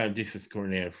 longtime defensive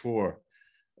coordinator for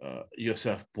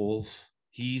USF Bulls.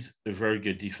 He's a very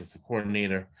good defensive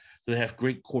coordinator. So they have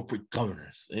great corporate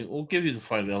governors. And we'll give you the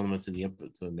 5 elements in the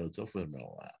episode notes. Hopefully, the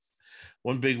last.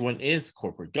 One big one is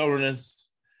corporate governance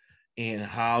and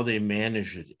how they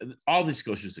manage it. All these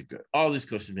coaches are good. All these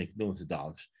coaches make millions of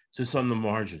dollars. Just on the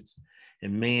margins.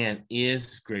 And man,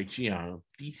 is Greg Schiano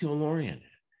detail oriented.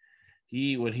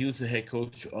 When he was the head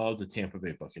coach of the Tampa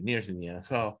Bay Buccaneers in the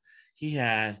NFL, he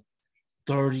had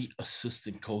 30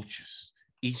 assistant coaches,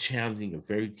 each handling a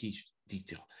very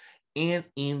detail. And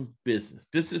in business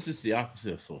is the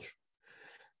opposite of social.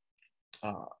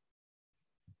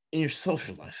 In your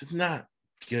social life, it's not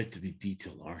good to be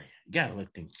detail oriented. You gotta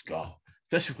let things go,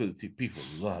 especially with the people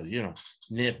you love.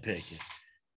 Nitpicking,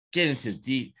 get into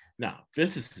deep. Now,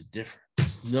 business is different.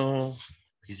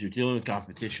 Because you're dealing with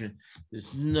competition,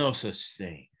 there's no such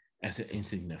thing as an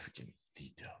insignificant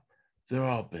detail. They're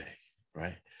all big,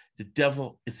 right? The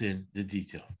devil is in the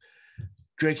details.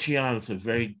 Greg Schiano is a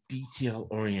very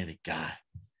detail-oriented guy.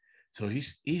 So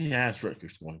he has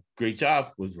Rutgers going. Great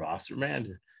job with roster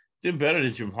man. Doing better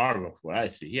than Jim Harbaugh, what I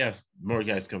see. He has more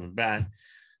guys coming back.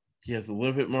 He has a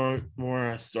little bit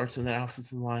more starts in the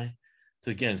offensive line. So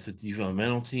again, it's a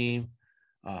developmental team.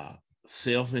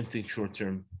 Salesmen think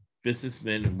short-term.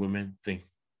 Businessmen and women think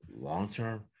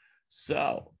long-term.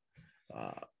 So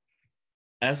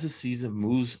as the season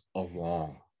moves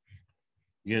along,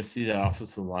 you're going to see that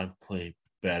offensive line play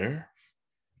better,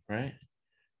 right?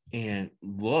 And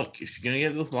look, if you're going to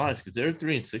get those lines, because they were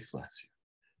 3-6 last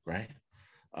year,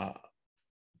 right?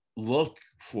 Look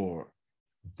for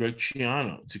Greg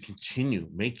Schiano to continue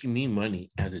making me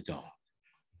money as a dog,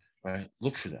 right?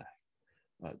 Look for that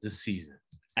this season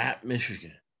at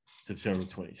Michigan, September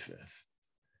 25th.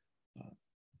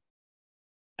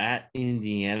 At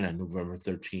Indiana, November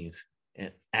 13th.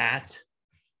 And at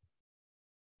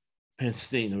Penn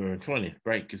State, November 20th,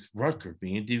 right? Because Rutgers,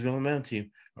 being a developmental team,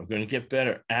 are going to get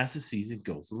better as the season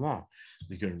goes along.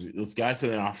 Those guys on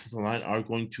the offensive line are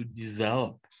going to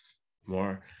develop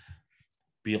more,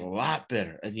 be a lot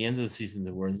better at the end of the season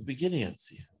than were in the beginning of the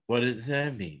season. What does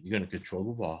that mean? You're going to control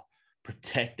the ball,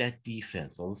 protect that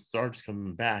defense, all the stars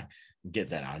coming back, and get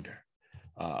that under.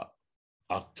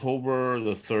 October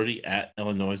the 30th at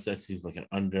Illinois, that seems like an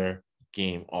under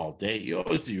game all day. You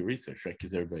always do your research, right?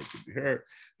 Because everybody could be hurt,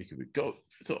 it could be go.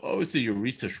 So always do your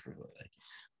research for that.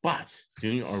 But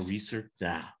doing our research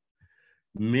now,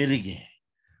 mitigate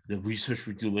the research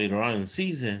we do later on in the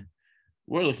season.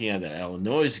 We're looking at that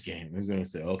Illinois game. We're going to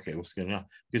say, okay, what's going on?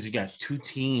 Because you got two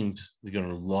teams that are going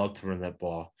to love to run that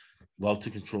ball, love to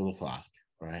control the clock,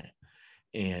 right?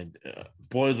 And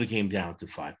boil the game down to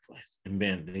 5 plays. And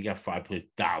man, they got 5 plays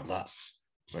dialed up,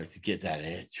 right, to get that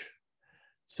edge.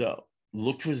 So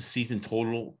look for the season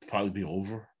total, probably be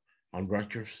over on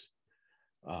Rutgers,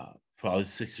 probably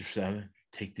 6 or 7.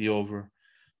 Take the over.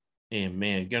 And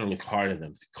man, you're going to look hard at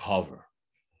them to cover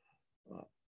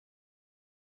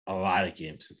a lot of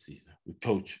games this season with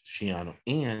Coach Schiano.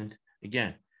 And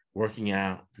again, working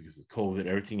out because of COVID,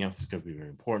 everything else is going to be very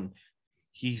important.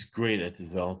 He's great at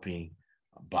developing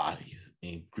bodies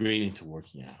and great into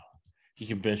working out. he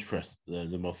can bench press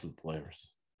the most of the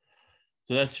players.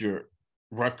 So that's your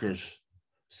Rutgers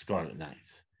Scarlet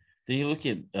Knights. Then you look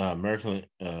at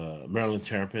Maryland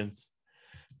Terrapins,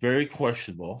 very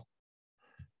questionable.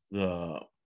 Now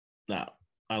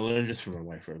I learned this from my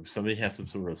wife. Right? Somebody has some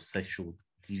sort of sexual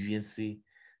deviancy,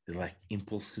 they lack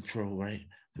impulse control, right?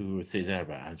 So we would say that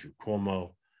about Andrew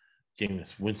Cuomo,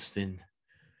 Jameis Winston,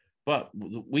 but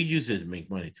we use it to make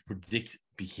money to predict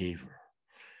behavior.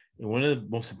 And one of the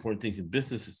most important things in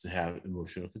business is to have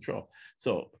emotional control.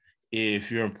 So if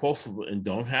you're impulsive and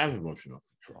don't have emotional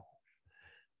control,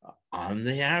 on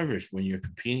the average, when you're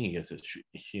competing against a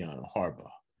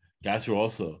Harbaugh, guys who are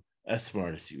also as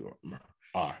smart as you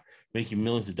are making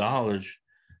millions of dollars,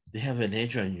 they have an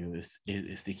edge on you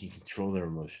if they can control their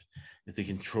emotions, if they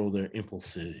control their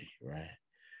impulsivity, right?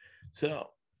 So,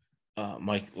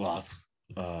 Mike Losky,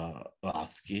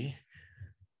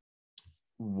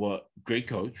 what great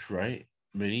coach, right?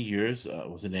 Many years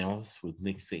was an analyst with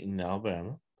Nick Saban in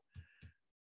Alabama.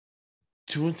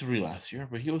 2-3 last year,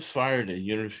 but he was fired at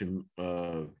University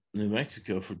of New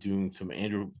Mexico for doing some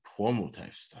Andrew Cuomo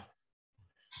type stuff.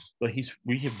 But he's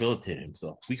rehabilitated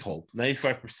himself. We hope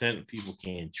 95% of people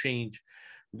can change.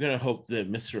 We're going to hope that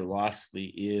Mr. Loxley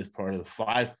is part of the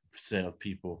 5% of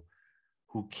people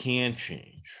who can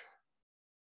change.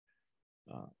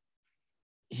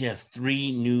 He has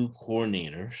 3 new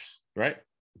coordinators, right?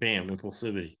 Bam,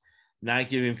 impulsivity. Not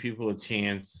giving people a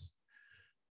chance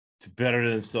to better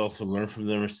themselves, to learn from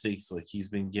their mistakes like he's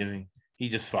been giving. He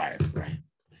just fired, right?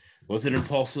 Was it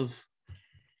impulsive?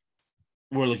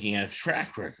 We're looking at his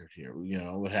track record here.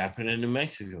 What happened in New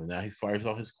Mexico. Now he fires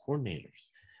all his coordinators.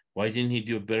 Why didn't he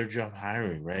do a better job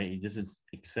hiring, right? He doesn't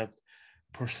accept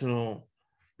personal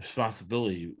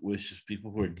responsibility, which is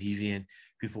people who are deviant,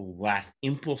 people who lack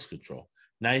impulse control.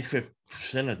 95%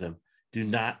 of them do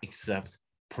not accept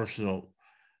personal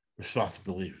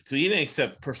responsibility. So he didn't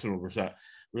accept personal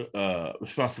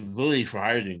responsibility for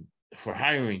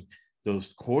hiring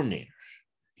those coordinators.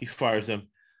 He fires them.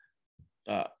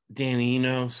 Dan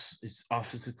Enos, his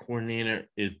offensive coordinator,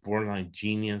 is borderline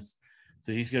genius,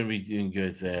 so he's going to be doing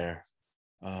good there.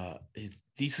 His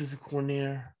defensive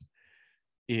coordinator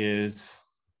he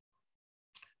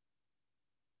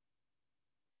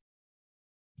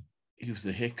was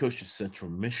the head coach of Central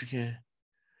Michigan.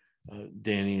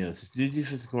 Dan Enos. His new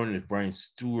defensive coordinator is Brian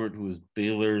Stewart, who was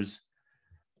Baylor's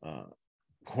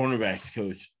cornerbacks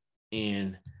coach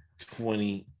in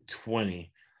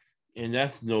 2020. And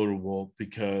that's notable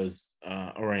because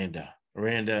Aranda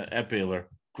at Baylor,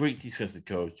 great defensive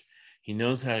coach. He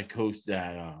knows how to coach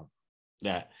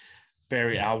that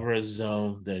Barry Alvarez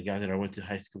zone, that a guy that I went to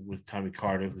high school with, Tommy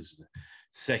Carter, who's the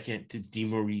second to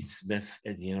DeMaurice Smith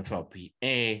at the NFLPA.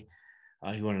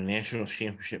 He won a national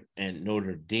championship at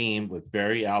Notre Dame with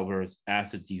Barry Alvarez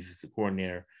as the defensive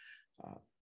coordinator.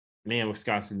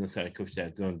 Wisconsin knows how to coach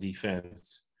that zone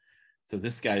defense. So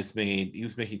this guy's he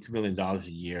was making $2 million a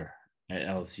year at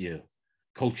LSU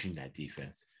coaching that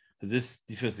defense. So this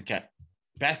defensive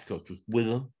backs coach was with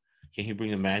him. Can he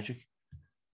bring the magic?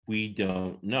 We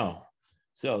don't know.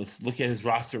 So let's look at his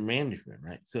roster management,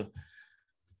 right? So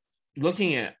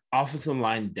looking at offensive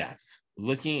line depth,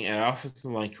 looking at offensive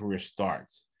line career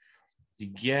starts, you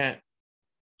get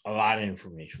a lot of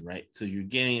information, right? So you're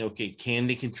getting, okay, can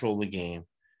they control the game?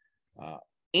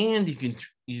 And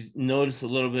you notice a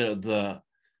little bit of the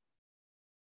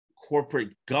corporate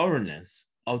governance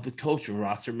of the coach and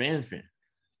roster management.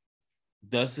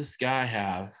 Does this guy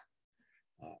have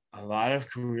a lot of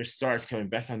career starts coming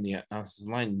back on the offensive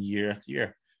line year after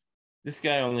year? This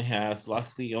guy only has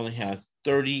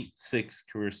 36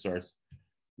 career starts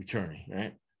returning,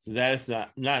 right? So that is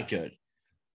not good.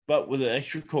 But with an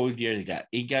extra COVID year, they got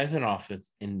 8 guys on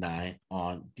offense and 9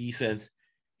 on defense.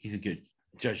 He's a good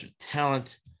judge of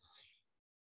talent.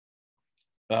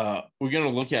 We're going to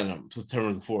look at him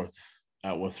September the 4th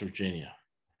at West Virginia.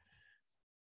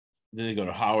 Then they go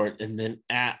to Howard and then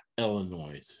at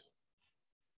Illinois.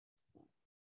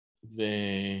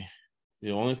 They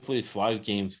only played 5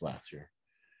 games last year.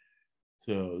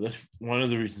 So that's one of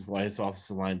the reasons why his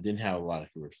offensive line didn't have a lot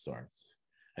of career starts.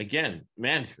 Again,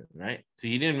 management, right? So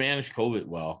he didn't manage COVID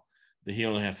well, that he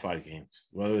only had 5 games.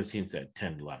 While other teams had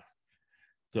 10 left.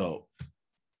 So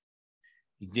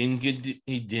he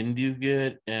didn't do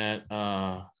good at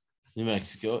New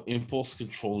Mexico. Impulse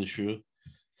control issue.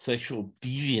 Sexual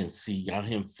deviancy got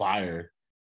him fired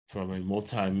from a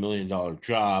multi-million-dollar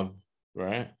job,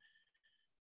 right?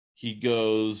 He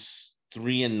goes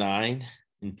 3-9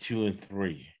 and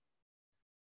 2-3.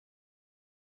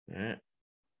 Right.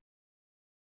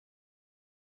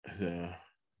 So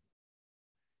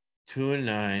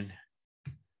 2-9,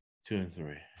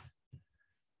 2-3.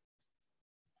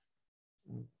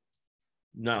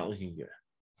 Not looking good.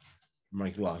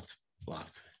 Mike lost.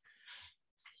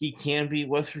 He can beat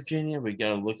West Virginia, but you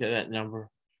got to look at that number.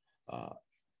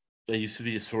 That used to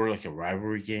be sort of like a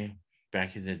rivalry game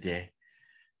back in the day.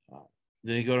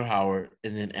 Then they go to Howard,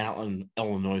 and then Allen,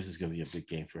 Illinois is going to be a big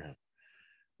game for him.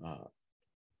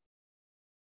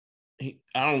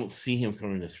 I don't see him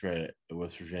coming to spread at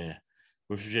West Virginia.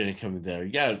 West Virginia coming there.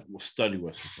 You got to study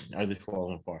West Virginia. Are they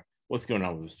falling apart? What's going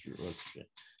on with West Virginia?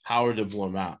 Howard to blow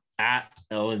him out at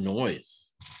Illinois.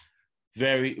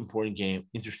 Very important game.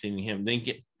 Interesting to him. Then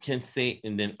get Kent State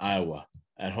and then Iowa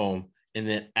at home. And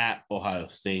then at Ohio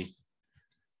State.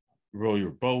 Row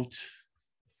your boat.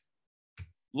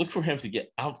 Look for him to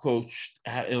get outcoached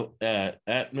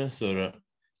at Minnesota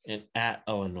and at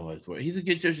Illinois. Where he's a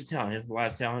good judge of talent. He has a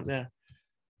lot of talent there.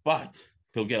 But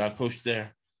he'll get outcoached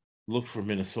there. Look for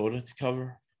Minnesota to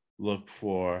cover. Look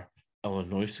for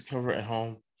Illinois to cover at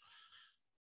home.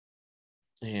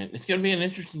 And it's going to be an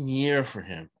interesting year for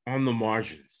him on the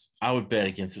margins. I would bet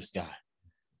against this guy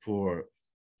for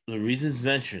the reasons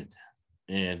mentioned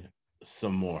and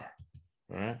some more.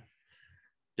 All right.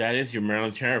 That is your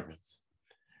Maryland Terrapins.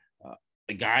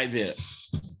 A guy that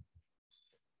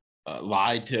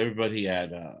lied to everybody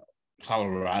at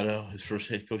Colorado, his first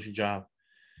head coaching job.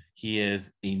 He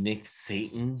is a Nick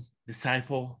Saban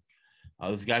disciple.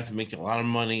 Those guys are making a lot of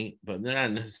money, but they're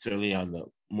not necessarily on the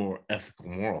more ethical,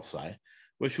 moral side,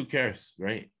 which who cares,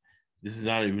 right? This is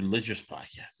not a religious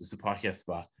podcast. It's a podcast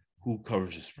about who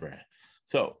covers the spread.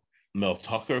 So Mel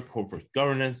Tucker, corporate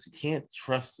governance, you can't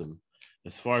trust him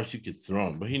as far as you could throw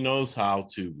him, but he knows how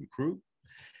to recruit.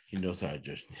 He knows how to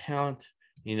judge talent.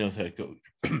 He knows how to coach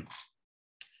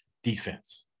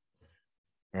defense,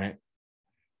 right?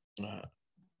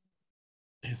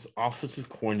 His offensive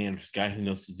coordinator, this guy who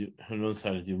knows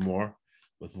how to do more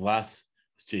with less.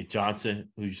 It's Jay Johnson,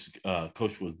 who's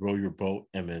coached with Row Your Boat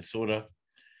in Minnesota,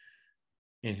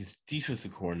 and his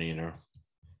defensive coordinator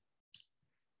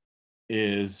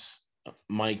is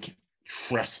Mike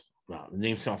Tressel. Wow, the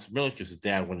name sounds familiar because his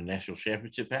dad won a national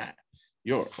championship at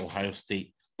your Ohio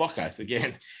State Buckeyes.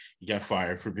 Again, he got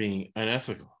fired for being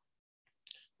unethical.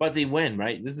 But they win,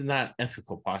 right? This is not an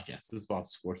ethical podcast. This is about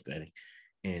sports betting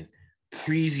and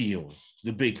previewing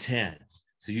the Big Ten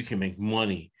so you can make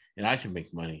money and I can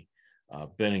make money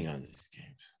betting on these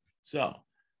games. So,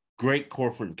 great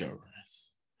corporate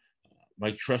governance.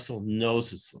 Mike Tressel knows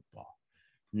his football,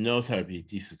 knows how to be a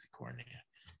defensive coordinator.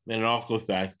 And it all goes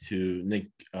back to Nick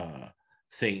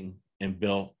Saban and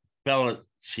Bill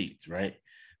Belichick, right?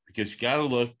 Because you got to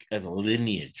look at the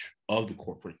lineage of the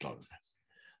corporate governance.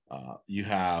 You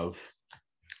have,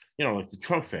 like the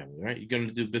Trump family, right? You're going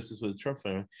to do business with the Trump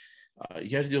family. You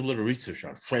got to do a little research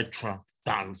on Fred Trump,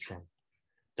 Donald Trump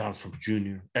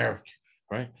Jr., Eric,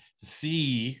 right? To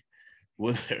see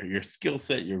whether your skill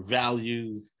set, your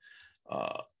values,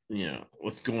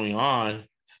 what's going on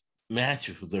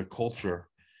matches with their culture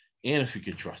and if you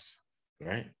can trust them,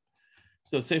 right?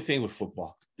 So same thing with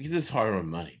football, because it's hard on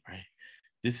money, right?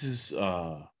 This is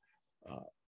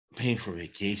paying for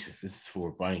vacations. This is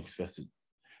for buying expensive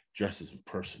dresses and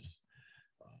purses.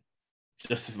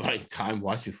 Justifying time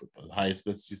watching football, the highest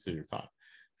best use of your time.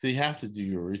 So you have to do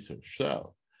your research.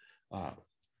 So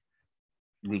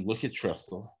we look at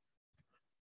Tressel.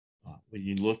 When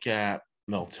you look at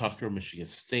Mel Tucker, Michigan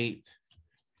State,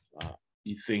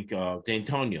 you think of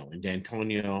D'Antonio, and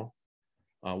D'Antonio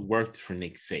worked for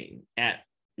Nick Saban at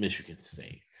Michigan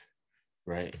State,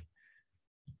 right?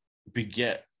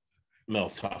 Beget Mel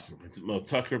Tucker. Mel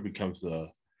Tucker becomes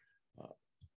a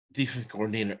defense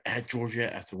coordinator at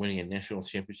Georgia after winning a national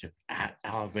championship at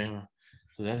Alabama.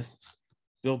 So that's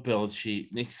Bill Belichick,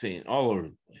 Nick Saban, all over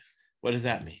the place. What does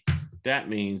that mean? That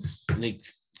means Nick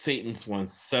Saban's won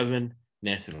 7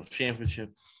 national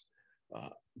championships.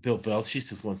 Bill Belichick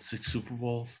has won 6 Super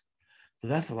Bowls. So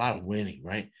that's a lot of winning,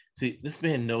 right? See, this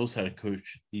man knows how to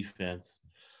coach defense.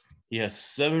 He has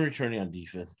 7 returning on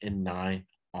defense and 9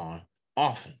 on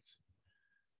offense.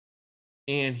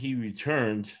 And he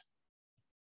returned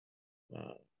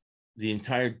the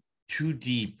entire 2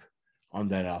 deep on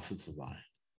that offensive line.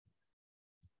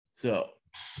 So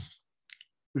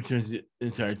returns the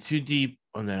entire 2 deep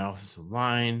on that offensive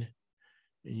line.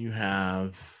 And you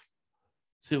have,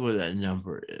 see what that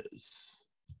number is.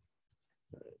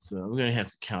 So I'm going to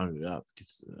have to count it up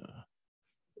because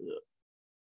the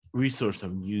resource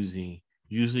I'm using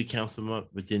usually counts them up,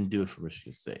 but didn't do it for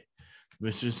Michigan State.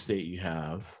 Michigan State, you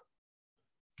have,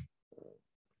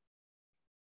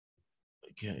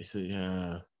 okay, so you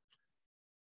have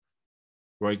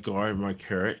right guard, Mark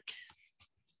Carrick.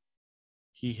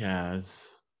 He has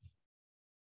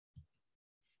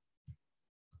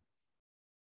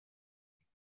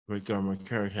Right guard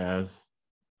Mark has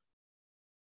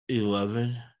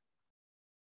 11,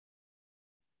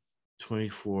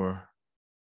 24,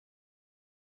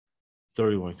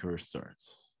 31 career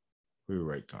starts for your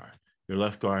right guard. Your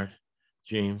left guard,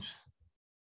 James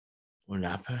or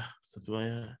Napa, something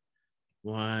like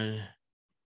that.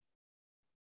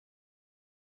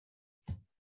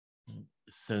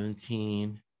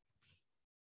 17.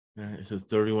 So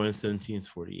 31 and 17 is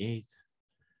 48.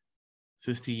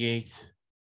 58.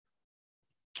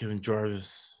 Kevin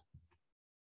Jarvis.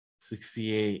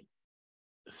 68.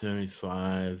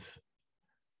 75.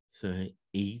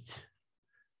 78.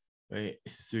 Right?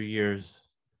 3 years.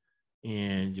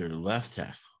 And your left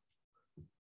tackle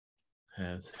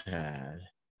has had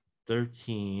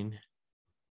 13,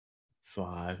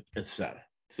 5, and 7.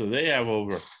 So they have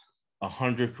over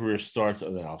 100 career starts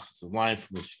on the offensive line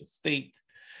from Michigan State.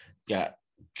 Got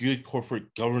good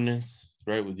corporate governance,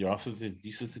 right, with your offensive and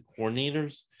defensive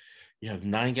coordinators. You have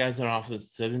 9 guys on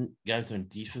offense, 7 guys on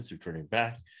defense returning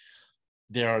back.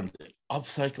 They're on the up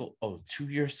cycle of a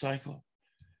 2-year cycle.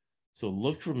 So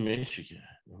look for Michigan,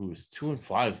 who was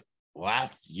 2-5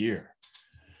 last year.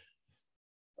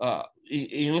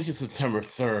 You look at September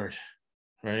 3rd,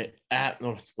 right, at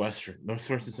Northwestern.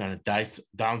 Northwestern's on a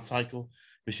down cycle.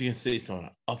 Michigan State's on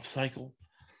an up cycle.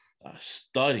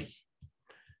 Study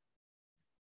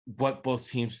what both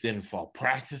teams did in fall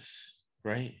practice,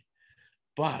 right?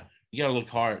 But you got to look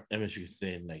hard at Michigan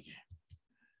State in that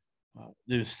game.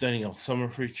 They were studying all summer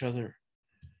for each other.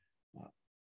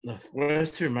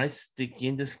 Northwestern might stick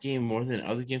in this game more than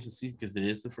other games of the season because it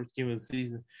is the first game of the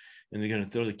season, and they're going to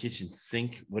throw the kitchen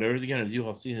sink, whatever they're going to do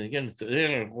all season. Again, they're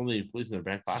going to hold the place in their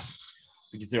back pocket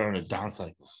because they're on a down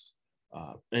cycle.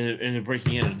 And they're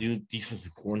breaking in a new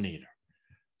defensive coordinator.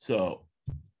 So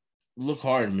look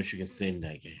hard at Michigan State in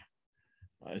that game.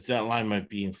 That line might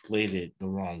be inflated the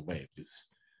wrong way because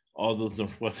all those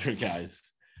Northwestern guys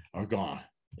are gone.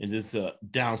 And this is a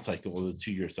down cycle of the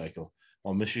 2-year cycle,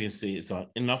 while Michigan State is on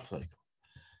an up cycle.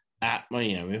 At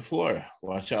Miami, Florida.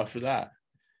 Watch out for that.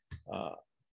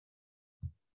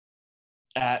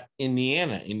 At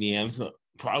Indiana. Indiana's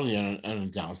probably on a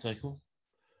down cycle,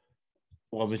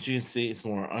 while Michigan State is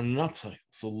more on an up cycle.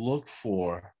 So look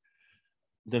for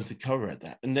them to cover at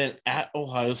that. And then at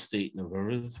Ohio State,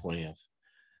 November the 20th,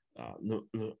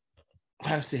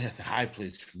 Ohio State has a high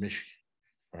place for Michigan,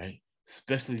 right?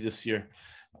 Especially this year.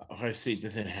 Ohio State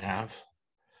doesn't have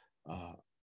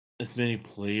as many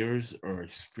players or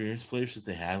experienced players as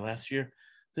they had last year.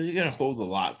 So you're going to hold a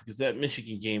lot because that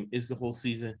Michigan game is the whole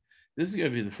season. This is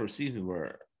going to be the first season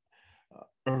where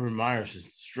Urban Myers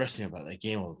is stressing about that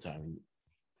game all the time,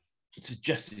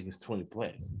 suggesting it's 20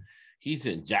 plays. He's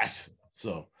in Jacksonville.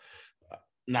 So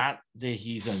not that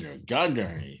he's under a gun or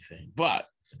anything, but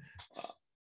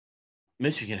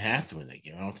Michigan has to win that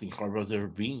game. I don't think Harbaugh's ever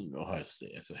beaten Ohio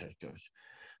State as a head coach.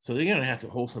 So they're going to have to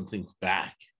hold some things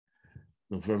back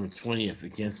November 20th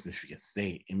against Michigan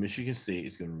State. And Michigan State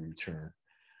is going to return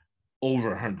over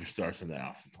 100 starts on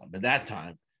that offensive line. By that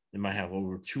time, they might have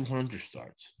over 200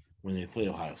 starts when they play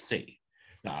Ohio State.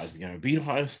 Now, is it going to beat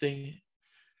Ohio State?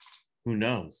 Who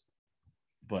knows?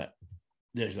 But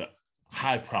there's a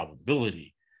high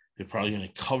probability they're probably going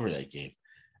to cover that game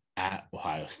at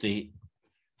Ohio State.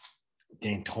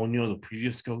 D'Antonio, the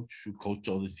previous coach who coached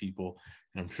all these people,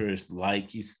 and I'm sure it's like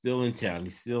he's still in town.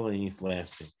 He's still in East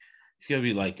Lansing. He's going to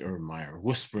be like Urban Meyer,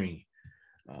 whispering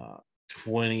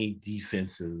 20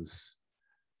 defenses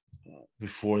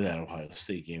before that Ohio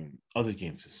State game and other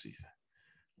games this season.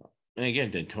 And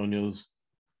again, D'Antonio's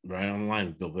right on the line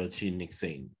with Bill Belichick and Nick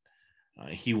Saban.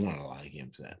 He won a lot of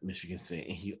games at Michigan State,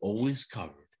 and he always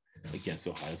covered against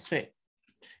Ohio State.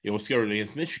 He always covered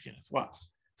against Michigan as well.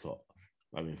 So,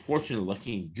 I mean, fortunately,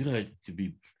 lucky and good to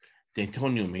be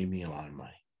D'Antonio made me a lot of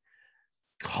money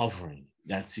covering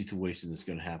that situation that's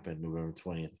going to happen November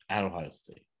 20th at Ohio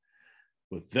State,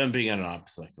 with them being on an up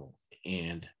cycle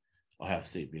and Ohio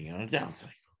State being on a down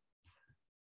cycle.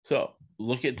 So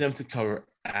look at them to cover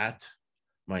at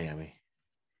Miami,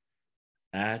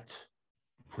 at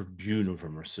Purdue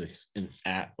November 6th, and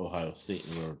at Ohio State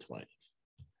November 20th.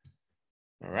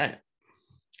 All right.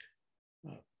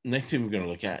 Next thing we're going to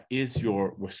look at is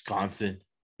your Wisconsin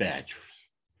Badgers.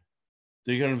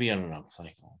 They're going to be on an up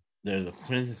cycle. They're the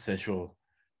quintessential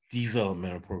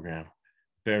developmental program.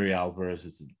 Barry Alvarez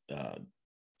is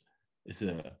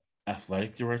an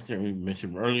athletic director. We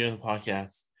mentioned earlier in the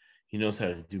podcast. He knows how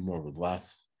to do more with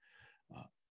less.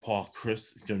 Paul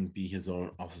Chryst is going to be his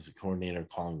own offensive coordinator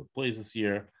calling the plays this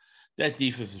year. That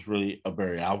defense is really a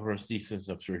Barry Alvarez defense.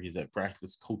 I'm sure he's at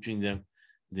practice coaching them.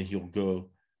 Then he'll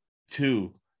go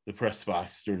to the press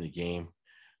box during the game.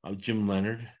 Jim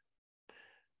Leonard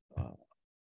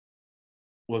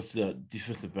was the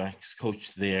defensive backs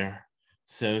coach there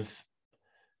since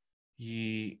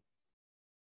he's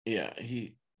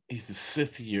a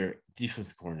fifth-year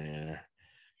defense coordinator,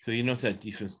 so he knows that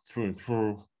defense through and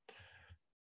through.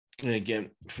 And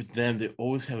again, for them, they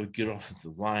always have a good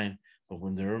offensive line, but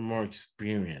when they're more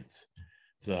experienced,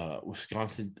 the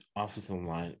Wisconsin offensive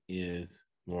line is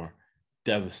more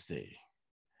devastating.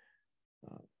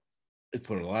 They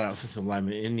put a lot of offensive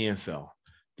linemen in the NFL.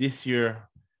 This year,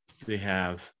 they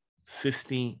have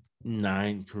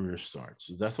 59 career starts.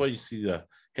 So that's why you see the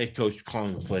head coach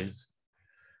calling the plays.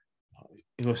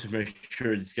 He wants to make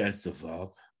sure these guys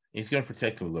develop. He's going to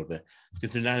protect them a little bit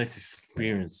because they're not as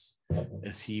experienced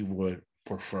as he would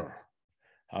prefer.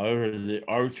 However, they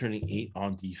are returning 8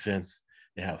 on defense.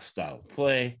 They have style of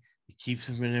play. It keeps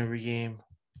them in every game.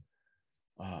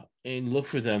 And look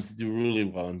for them to do really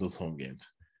well in those home games.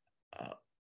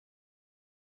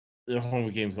 Their home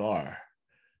games are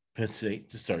Penn State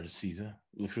to start the season.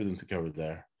 Look for them to cover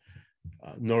there.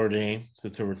 Notre Dame,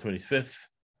 September 25th.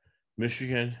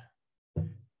 Michigan,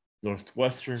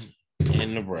 Northwestern,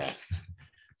 and Nebraska.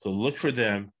 So look for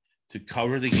them to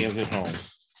cover the games at home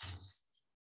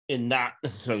and not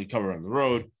necessarily cover on the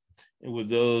road. And with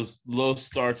those low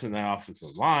starts in the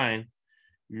offensive line,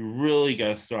 you really got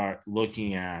to start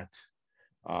looking at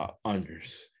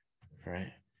unders,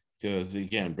 right? Because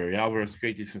again, Barry Alvarez,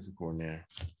 great defensive coordinator,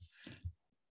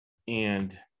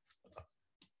 and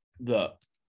the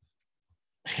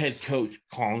head coach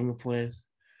calling the plays,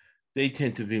 they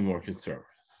tend to be more conservative.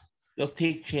 They'll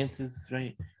take chances,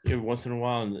 right? Every once in a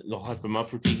while, and they'll hype them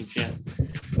up for taking chances.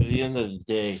 But at the end of the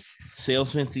day,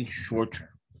 salesmen think short term,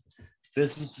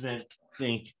 businessmen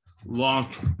think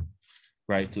long term,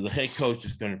 right? So the head coach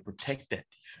is going to protect that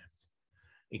defense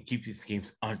and keep these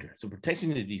games under. So protecting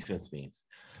the defense means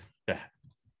that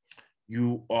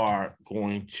you are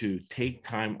going to take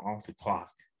time off the clock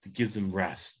to give them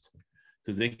rest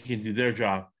so they can do their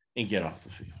job and get off the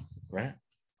field, right?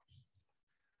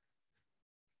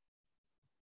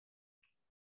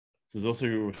 So those are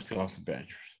your Wisconsin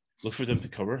Badgers. Look for them to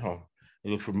cover at home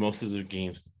and look for most of their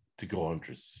games to go under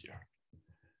this year.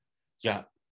 Yeah,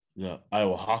 the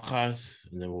Iowa Hawkeyes,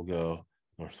 and then we'll go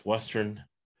Northwestern,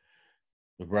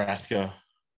 Nebraska,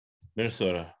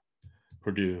 Minnesota,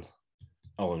 Purdue,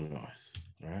 Illinois.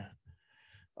 All right.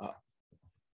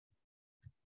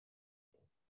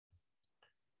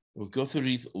 We'll go through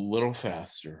these a little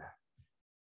faster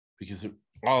because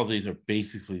all of these are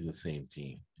basically the same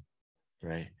team,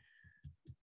 right?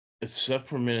 Except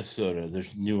for Minnesota,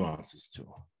 there's nuances to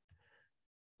them.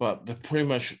 But they're pretty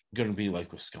much going to be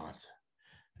like Wisconsin,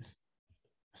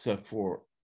 except for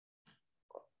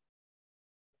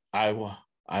Iowa.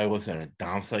 Iowa's at a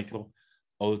down cycle,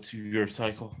 2-year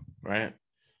cycle, right?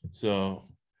 So,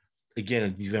 again, a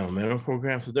developmental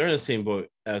program. So they're in the same boat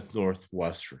as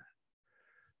Northwestern.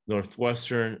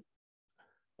 Northwestern,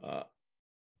 so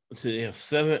they have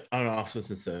 7 on offense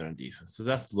and 7 on defense. So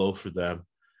that's low for them.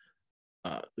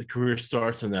 The career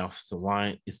starts on the offensive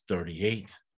line is 38.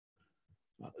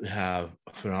 They have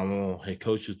a phenomenal head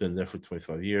coach who's been there for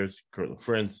 25 years, Kirtland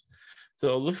Friends.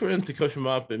 So look for him to coach him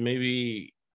up and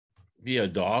maybe be a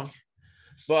dog.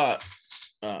 But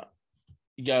you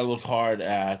got to look hard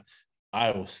at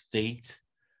Iowa State,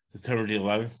 September the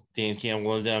 11th. Dan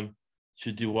Campbell and them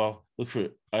should do well. Look for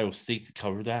Iowa State to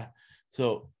cover that.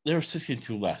 So they were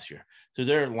 6-2 last year. So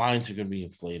their lines are going to be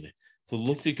inflated. So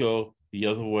look to go the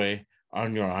other way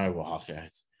on your Iowa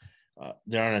Hawkeyes.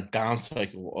 They're on a down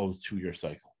cycle of a 2-year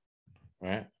cycle,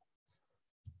 right?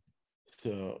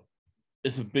 So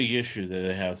it's a big issue that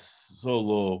they have so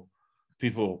low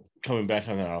people coming back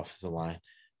on that offensive line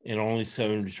and only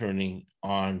 7 returning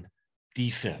on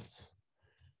defense.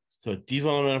 So a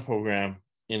developmental program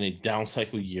in a down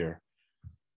cycle year,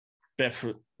 bet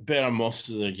on most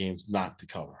of their games not to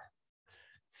cover.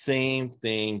 Same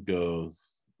thing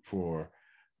goes for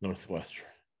Northwestern,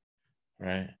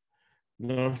 right?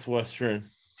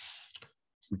 Northwestern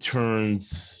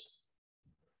returns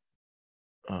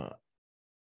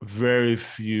very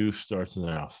few starts in the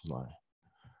offensive line.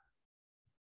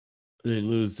 They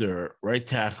lose their right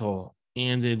tackle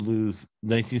and they lose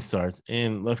 19 starts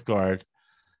and left guard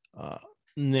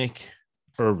Nick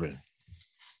Urban.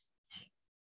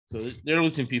 So they're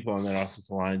losing people on that offensive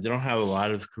line. They don't have a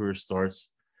lot of career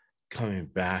starts coming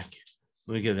back.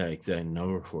 Let me get that exact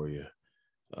number for you.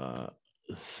 The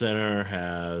center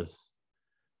has,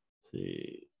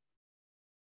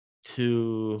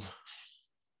 2,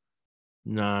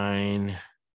 9,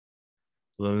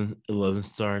 11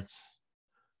 starts,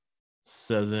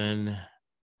 7,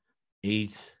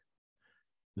 8,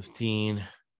 15,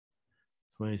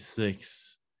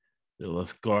 26, The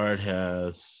left guard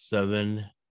has 7,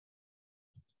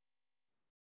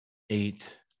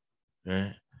 8,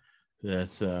 right?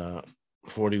 That's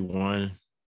 41.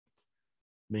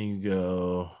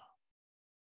 Bingo.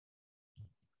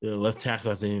 The left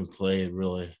tackle hasn't even played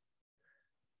really.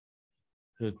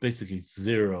 It's basically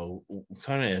zero,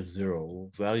 kind of at zero.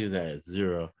 We'll value that at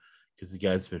zero because the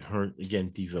guy's been hurt. Again,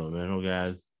 developmental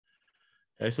guys.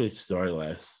 Actually started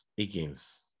last 8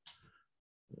 games.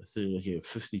 So you're looking at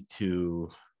 52.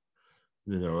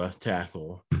 Then their left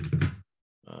tackle. Let's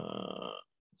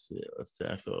see, left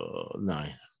tackle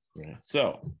 9. Right.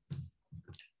 So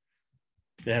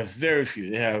they have very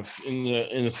few. They have in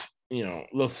the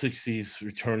low 60s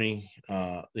returning.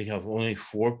 They have only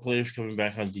 4 players coming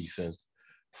back on defense,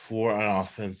 4 on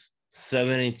offense,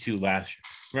 7 and 2 last year.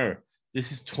 Remember,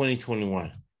 this is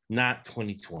 2021, not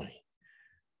 2020.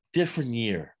 Different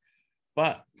year,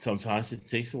 but sometimes it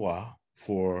takes a while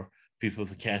for people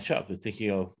to catch up. They're thinking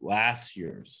of last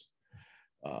year's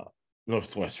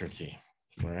Northwestern team,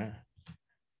 right?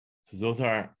 So those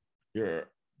are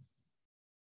your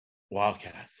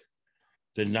Wildcats.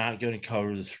 They're not going to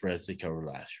cover the spreads they covered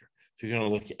last year. If you're going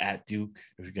to look at Duke,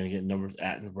 if you're going to get numbers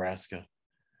at Nebraska,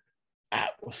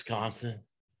 at Wisconsin,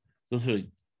 those are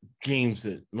games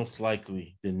that most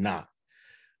likely they're not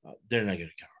going to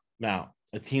cover. Now,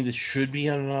 a team that should be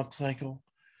on an up cycle,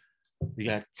 they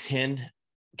got 10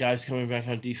 guys coming back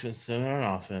on defense, 7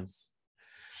 on offense.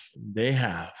 They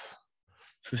have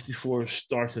 54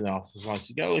 starts in the offensive line. So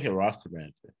you got to look at roster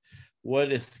management.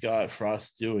 What is Scott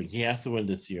Frost doing? He has to win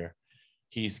this year.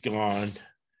 He's gone.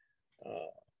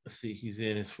 Let's see. He's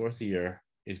in his 4th year.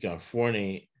 He's gone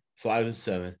 4-8,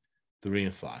 5-7,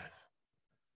 3-5.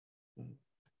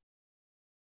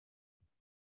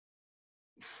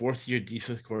 4th year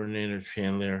defense coordinator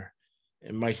Chandler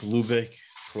and Mike Lubick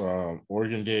from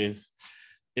Oregon days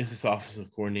is his offensive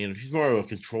coordinator. He's more of a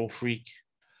control freak.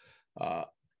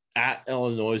 At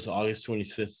Illinois, August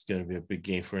 25th is going to be a big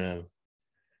game for him.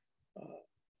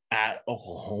 At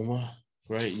Oklahoma,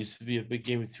 right? It used to be a big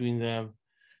game between them.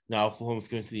 Now Oklahoma's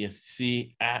going to the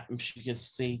SEC. At Michigan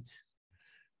State.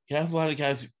 He has a lot of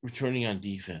guys returning on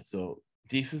defense. So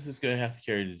defense is going to have to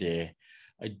carry the day.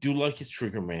 I do like his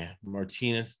trigger man.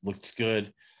 Martinez looks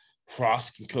good.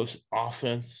 Frost can coach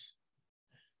offense.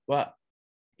 But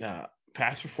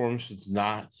past performance does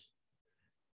not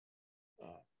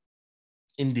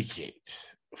indicate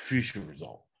a future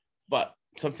result. But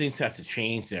some things have to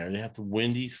change there. They have to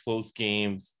win these close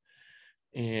games.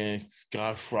 And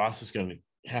Scott Frost is going to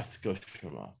have to coach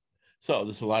them up. So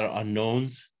there's a lot of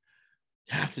unknowns.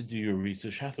 You have to do your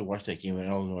research. You have to watch that game in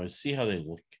Illinois, see how they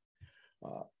look.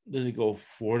 Then they go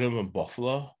Fordham and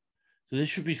Buffalo. So they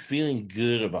should be feeling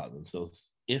good about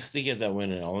themselves if they get that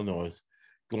win in Illinois,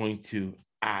 going to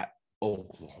at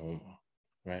Oklahoma,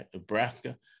 right?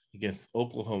 Nebraska against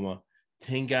Oklahoma.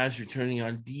 10 guys returning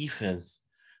on defense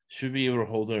should be able to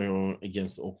hold their own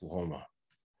against Oklahoma.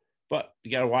 But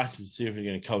you got to watch them to see if they're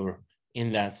going to cover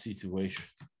in that situation.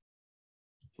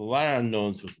 So a lot of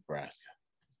unknowns with Nebraska.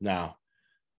 Now,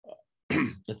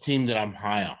 the team that I'm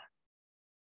high on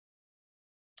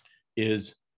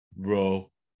is Row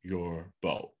Your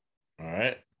Boat. All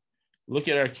right. Look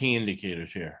at our key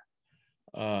indicators here.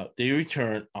 They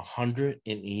returned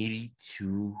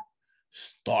 182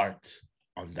 starts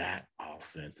on that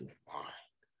offensive line.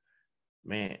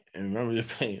 Man, and remember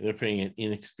they're playing an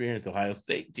inexperienced Ohio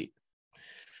State team.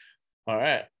 All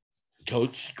right.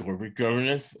 Coach Corbett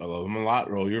Governess, I love him a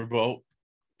lot. Row your boat.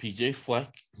 PJ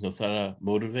Fleck knows how to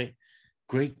motivate.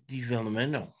 Great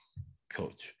developmental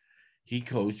coach. He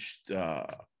coached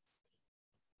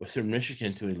Western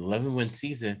Michigan to an 11-win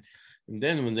season. And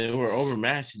then when they were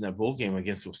overmatched in that bowl game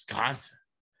against Wisconsin,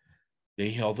 they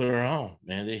held their own,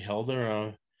 man. They held their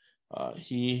own.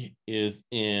 He is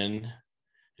in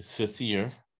his 5th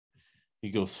year. He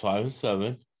goes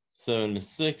 5-7,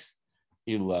 7-6,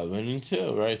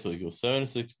 11-2, right? So he goes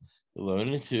 7-6,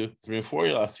 11-2,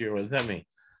 3-4 last year. What does that mean?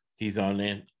 He's on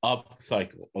an up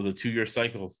cycle, or the 2-year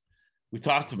cycles we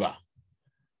talked about.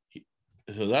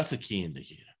 So that's a key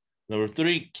indicator. Number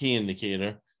 3 key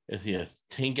indicator is he has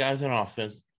 10 guys on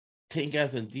offense, 10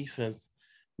 guys on defense,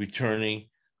 returning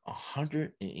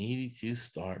 182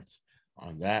 starts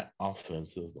on that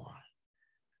offensive line.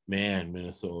 Man,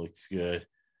 Minnesota looks good.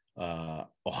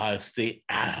 Ohio State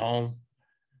at home.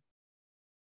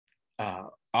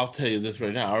 I'll tell you this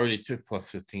right now. I already took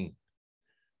plus 15.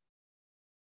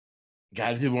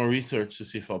 Got to do more research to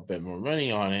see if I'll bet more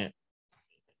money on it.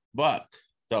 But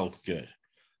that looks good.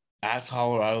 At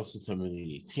Colorado, September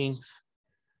the 18th.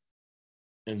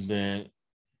 And then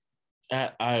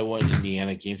at Iowa and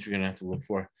Indiana, games you're going to have to look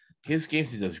for. His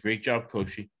games, he does a great job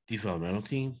coaching. developmental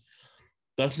team,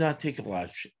 does not take a lot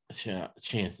of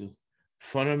chances,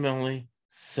 fundamentally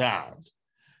sound.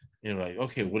 You're like,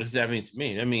 okay, what does that mean to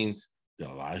me? That means that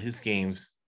a lot of his games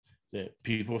that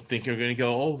people think are going to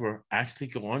go over actually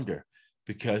go under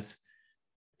because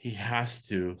he has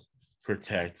to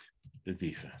protect the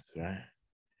defense, right?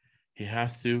 He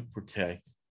has to protect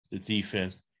the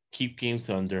defense, keep games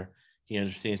under. He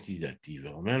understands he's a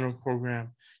developmental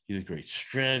program. He's a great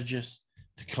strategist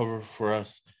to cover for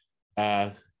us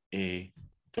as a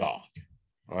dog.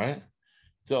 All right.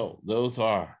 So those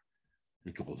are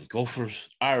the Golden Gophers.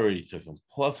 I already took them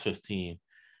plus 15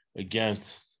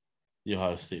 against the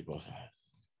Ohio State Buckeyes.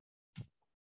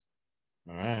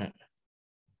 All right.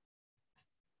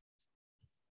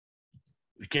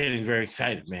 We're getting very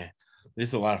excited, man. This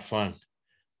is a lot of fun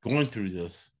going through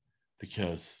this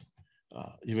because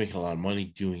you make a lot of money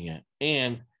doing it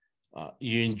and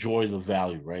you enjoy the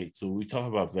value, right? So we talk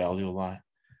about value a lot,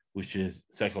 which is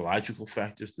psychological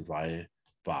factors divided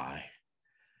by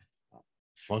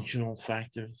functional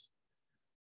factors,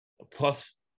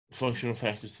 plus functional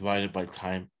factors divided by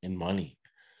time and money.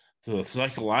 So the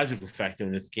psychological factor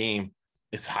in this game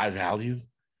is high value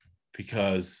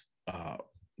because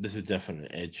there's a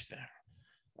definite edge there.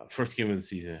 First game of the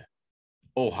season,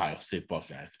 Ohio State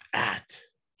Buckeyes at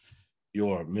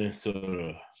your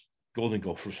Minnesota Golden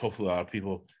Gophers. Hopefully a lot of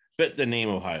people bet the name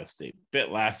Ohio State,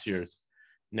 bet last year's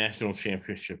national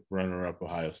championship runner-up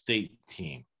Ohio State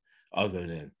team other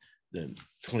than the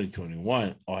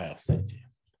 2021 Ohio State team.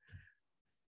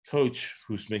 Coach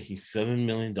who's making $7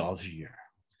 million a year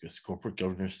because corporate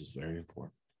governance is very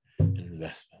important, an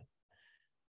investment.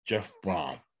 Jeff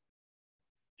Brom,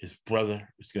 his brother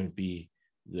is going to be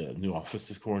the new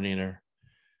offensive coordinator.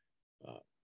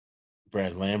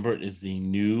 Brad Lambert is the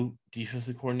new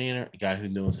defensive coordinator, a guy who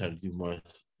knows how to do more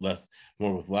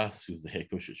with less, who's the head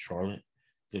coach at Charlotte.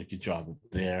 Did a good job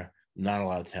there. Not a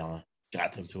lot of talent.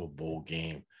 Got them to a bowl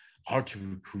game. Hard to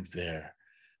recruit there.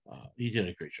 He did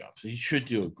a great job. So he should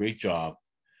do a great job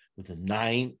with the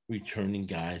 9 returning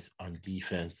guys on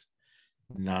defense,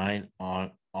 9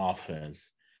 on offense,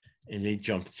 and they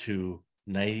jump to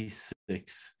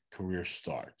 96 career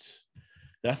starts.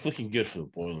 That's looking good for the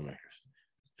Boilermakers.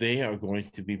 They are going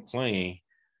to be playing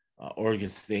Oregon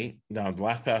State. Now, the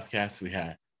last podcast we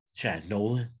had Chad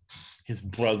Nolan, his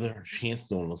brother Chance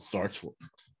Nolan starts for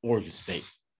Oregon State.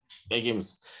 That game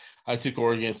was, I took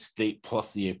Oregon State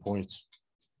plus the 8 points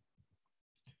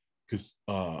because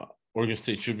Oregon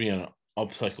State should be on an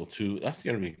up cycle too. That's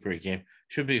going to be a great game.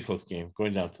 Should be a close game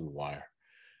going down to the wire.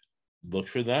 Look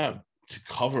for them to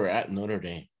cover at Notre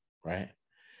Dame, right?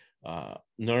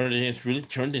 Notre Dame's really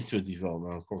turned into a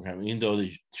developmental program, even though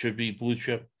they should be blue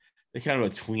chip. They're kind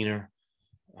of a tweener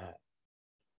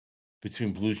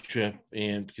between blue chip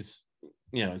and because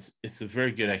it's a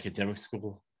very good academic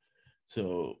school,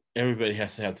 so everybody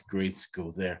has to have the grades to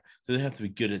go there. So they have to be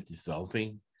good at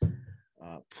developing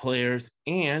players,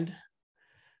 and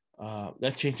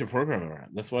that changed their program around.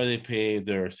 That's why they pay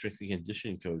their strength and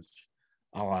conditioning coach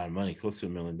a lot of money, close to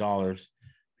 $1 million,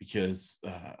 because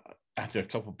after a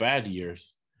couple bad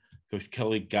years, Coach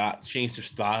Kelly changed their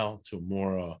style to a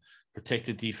more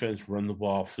protected defense, run the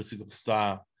ball, physical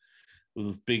style with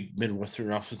those big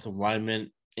Midwestern offensive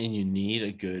linemen, and you need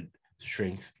a good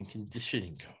strength and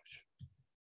conditioning coach,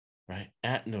 right,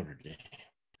 at Notre Dame.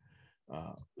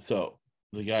 So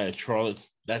the guy at Charlotte's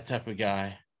that type of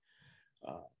guy.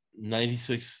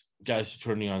 96 guys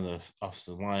returning on the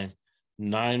offensive line,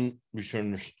 9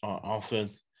 returners on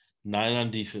offense, 9 on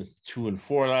defense, 2 and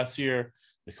 4 last year.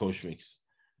 The coach makes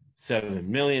 $7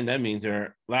 million. That means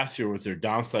last year was their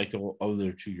down cycle of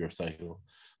their 2-year cycle.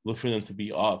 Look for them to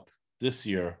be up this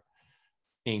year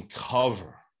and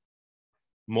cover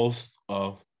most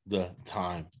of the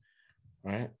time,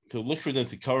 right? So look for them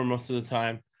to cover most of the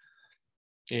time.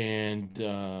 And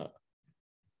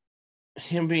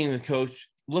him being the coach,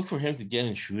 look for him to get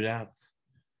in shootouts,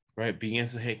 right? Being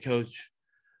as a head coach.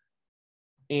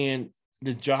 And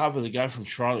the job of the guy from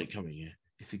Charlotte coming in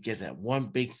is to get that one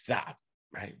big stop,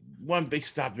 right? One big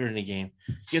stop during the game,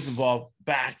 get the ball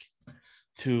back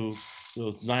to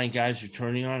those 9 guys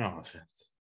returning on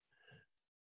offense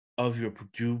of your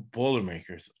Purdue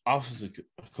Boilermakers, offensive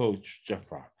coach Jeff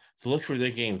Brom. So look for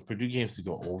their games, Purdue games, to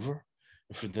go over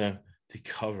and for them to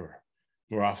cover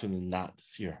more often than not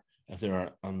this year, if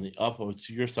they're on the up of a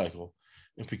 2-year cycle.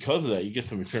 And because of that, you get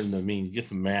some return to the mean, you get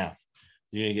some math.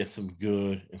 You're going to get some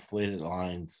good inflated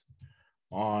lines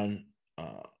on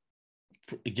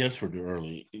against Purdue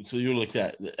early. So you're like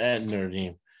that at Notre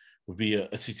Dame would be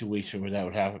a situation where that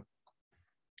would happen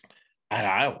at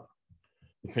Iowa,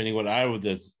 depending what Iowa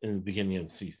does in the beginning of the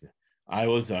season.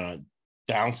 Iowa's on a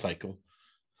down cycle,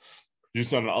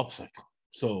 just on an up cycle.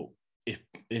 So if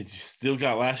you still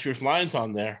got last year's lines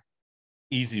on there,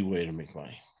 easy way to make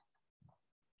money.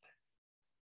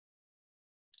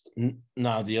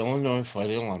 Now, the Illinois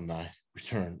Fighting Alumni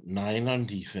returned 9 on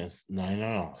defense, 9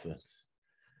 on offense.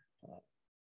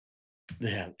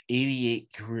 They have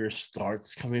 88 career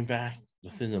starts coming back.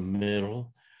 That's in the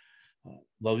middle.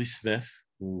 Lovie Smith,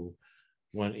 who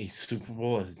won a Super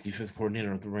Bowl as defense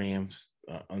coordinator of the Rams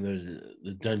under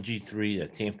the Dungy 3, the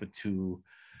Tampa 2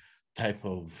 type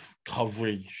of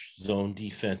coverage zone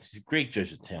defense. He's a great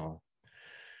judge of talent.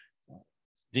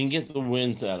 Didn't get the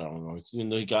wins out of Illinois, even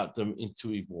though he got them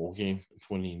into a bowl game in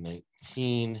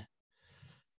 2019.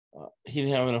 He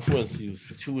didn't have enough wins. He was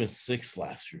 2-6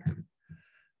 last year.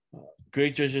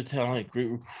 Great judge of talent, great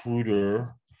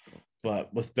recruiter,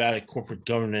 but was bad at corporate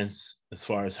governance as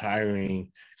far as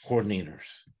hiring coordinators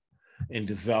and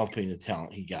developing the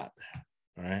talent he got there.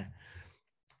 All right.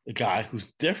 The guy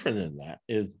who's different than that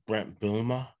is Brent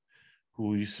Bielema,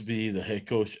 who used to be the head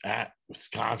coach at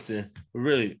Wisconsin. But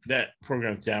really, that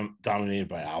program dominated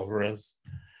by Alvarez.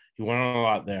 He won a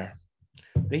lot there.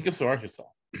 Think of Arkansas.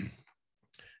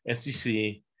 SEC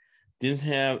didn't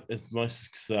have as much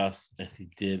success as he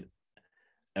did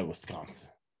at Wisconsin.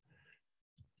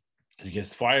 He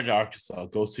gets fired at Arkansas,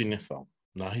 goes to the NFL.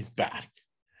 Now he's back.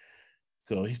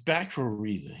 So he's back for a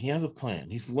reason. He has a plan.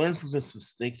 He's learned from his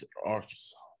mistakes at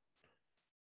Arkansas.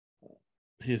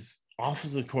 His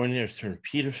offensive coordinator, Turner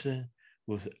Peterson,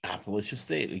 was at Appalachia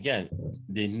State. Again,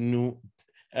 they knew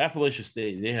at Appalachia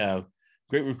State, they have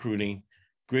great recruiting,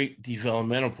 great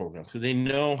developmental programs. So they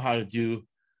know how to do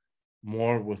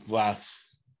more with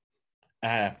less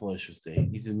at Appalachia State.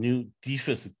 He's a new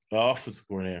offensive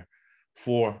coordinator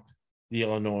for the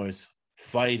Illinois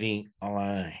Fighting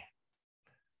Illini.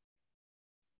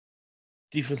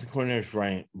 Defensive coordinator is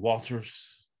Ryan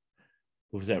Walters,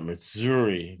 who was at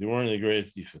Missouri. They weren't the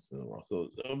greatest defense in the world. So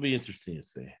it'll be interesting to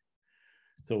see.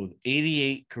 So with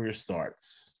 88 career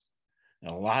starts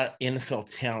and a lot of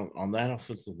NFL talent on that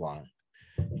offensive line,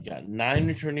 you got 9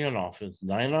 returning on offense,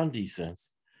 9 on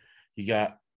defense. You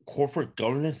got corporate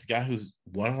governance, a guy who's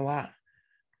won a lot.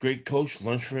 Great coach,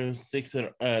 learns from his mistakes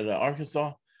at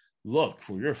Arkansas. Look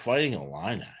for your Fighting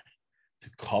Illini to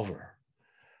cover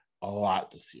a lot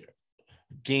this year.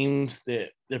 Games that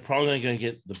they're probably not going to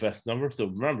get the best number. So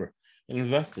remember, in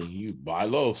investing, you buy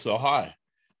low, sell high.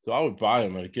 So I would buy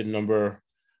them at a good number.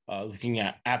 Looking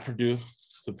at Purdue,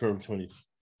 September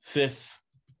 25th.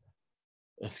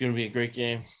 That's going to be a great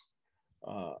game.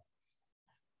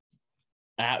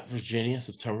 At Virginia,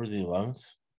 September the 11th.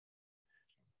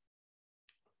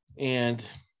 And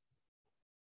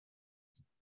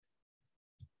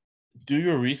do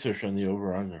your research on the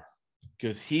over-under,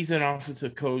 because he's an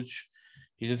offensive coach.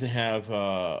 He doesn't have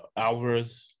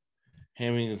Alvarez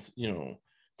tying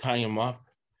him up.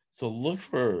 So look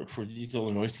for these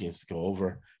Illinois games to go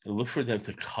over and look for them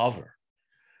to cover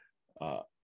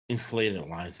inflated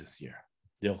lines this year.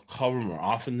 They'll cover more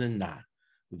often than not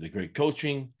with the great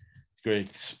coaching, great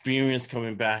experience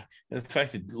coming back, and the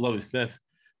fact that Lovie Smith,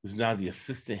 who's now the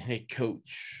assistant head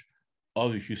coach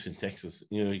of Houston, Texas,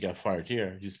 he got fired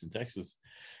here, Houston, Texas.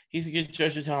 He's a good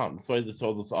judge of talent. That's why there's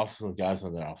all those offensive guys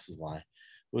on that offensive line.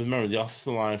 But remember, the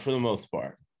offensive line, for the most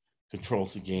part,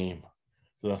 controls the game.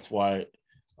 So that's why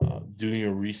doing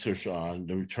your research on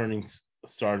the returning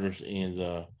starters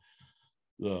and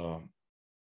the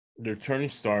returning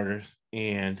starters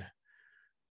and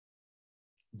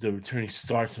the returning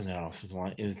starts on that offensive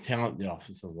line and the talent the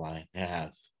offensive line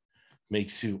has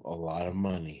makes you a lot of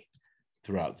money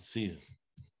throughout the season.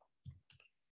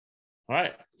 All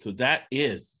right, so that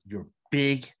is your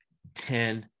Big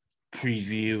Ten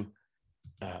preview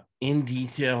in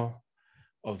detail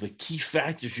of the key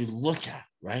factors you look at,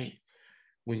 right?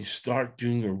 When you start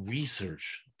doing your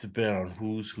research to bet on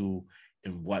who's who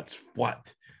and what's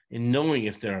what, and knowing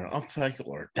if they're an up cycle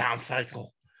or a down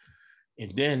cycle.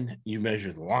 And then you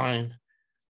measure the line,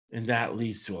 and that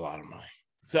leads to a lot of money.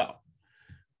 So,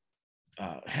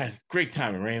 had a great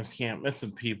time at Rams camp, met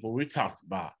some people. We talked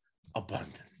about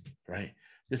abundance, right?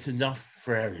 There's enough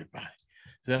for everybody.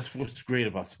 So that's what's great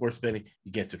about sports betting.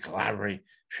 You get to collaborate,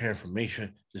 share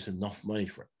information. There's enough money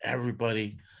for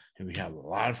everybody, and we have a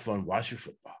lot of fun watching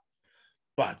football.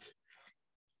 But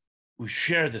we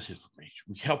share this information.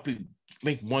 We help you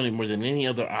make money more than any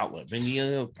other outlet, any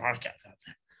other podcast out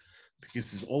there,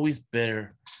 because it's always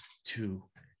better to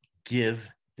give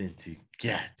than to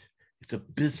get. It's a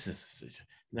business decision,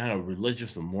 not a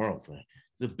religious or moral thing.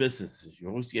 It's a business decision. You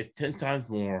always get 10 times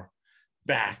more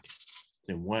back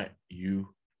than what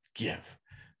you give.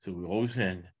 So we always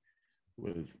end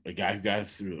with a guy who got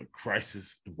us through a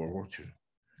crisis in World War II.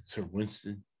 Sir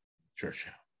Winston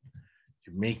Churchill.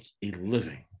 You make a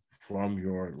living from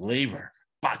your labor,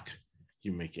 but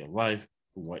you make a life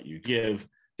from what you give.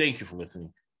 Thank you for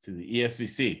listening to the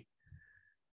ESBC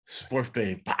Sports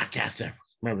Betting Podcast.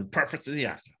 Remember, the purpose of the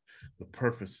outcome. The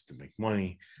purpose is to make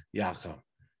money. The outcome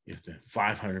has been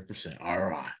 500%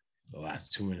 ROI the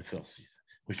last 2 NFL seasons,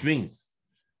 which means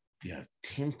you have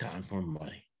 10 times more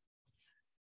money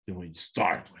than what you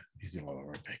started with using all of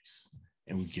our picks.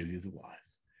 And we give you the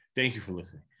whys. Thank you for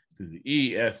listening to the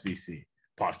ESBC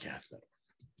Podcast Network.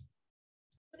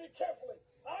 Be carefully.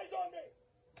 Eyes on me.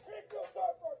 We didn't feel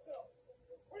sorry for ourselves.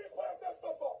 We didn't play our best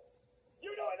football.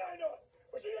 You know it and I know it.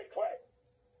 But you didn't quit.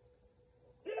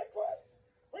 You didn't quit.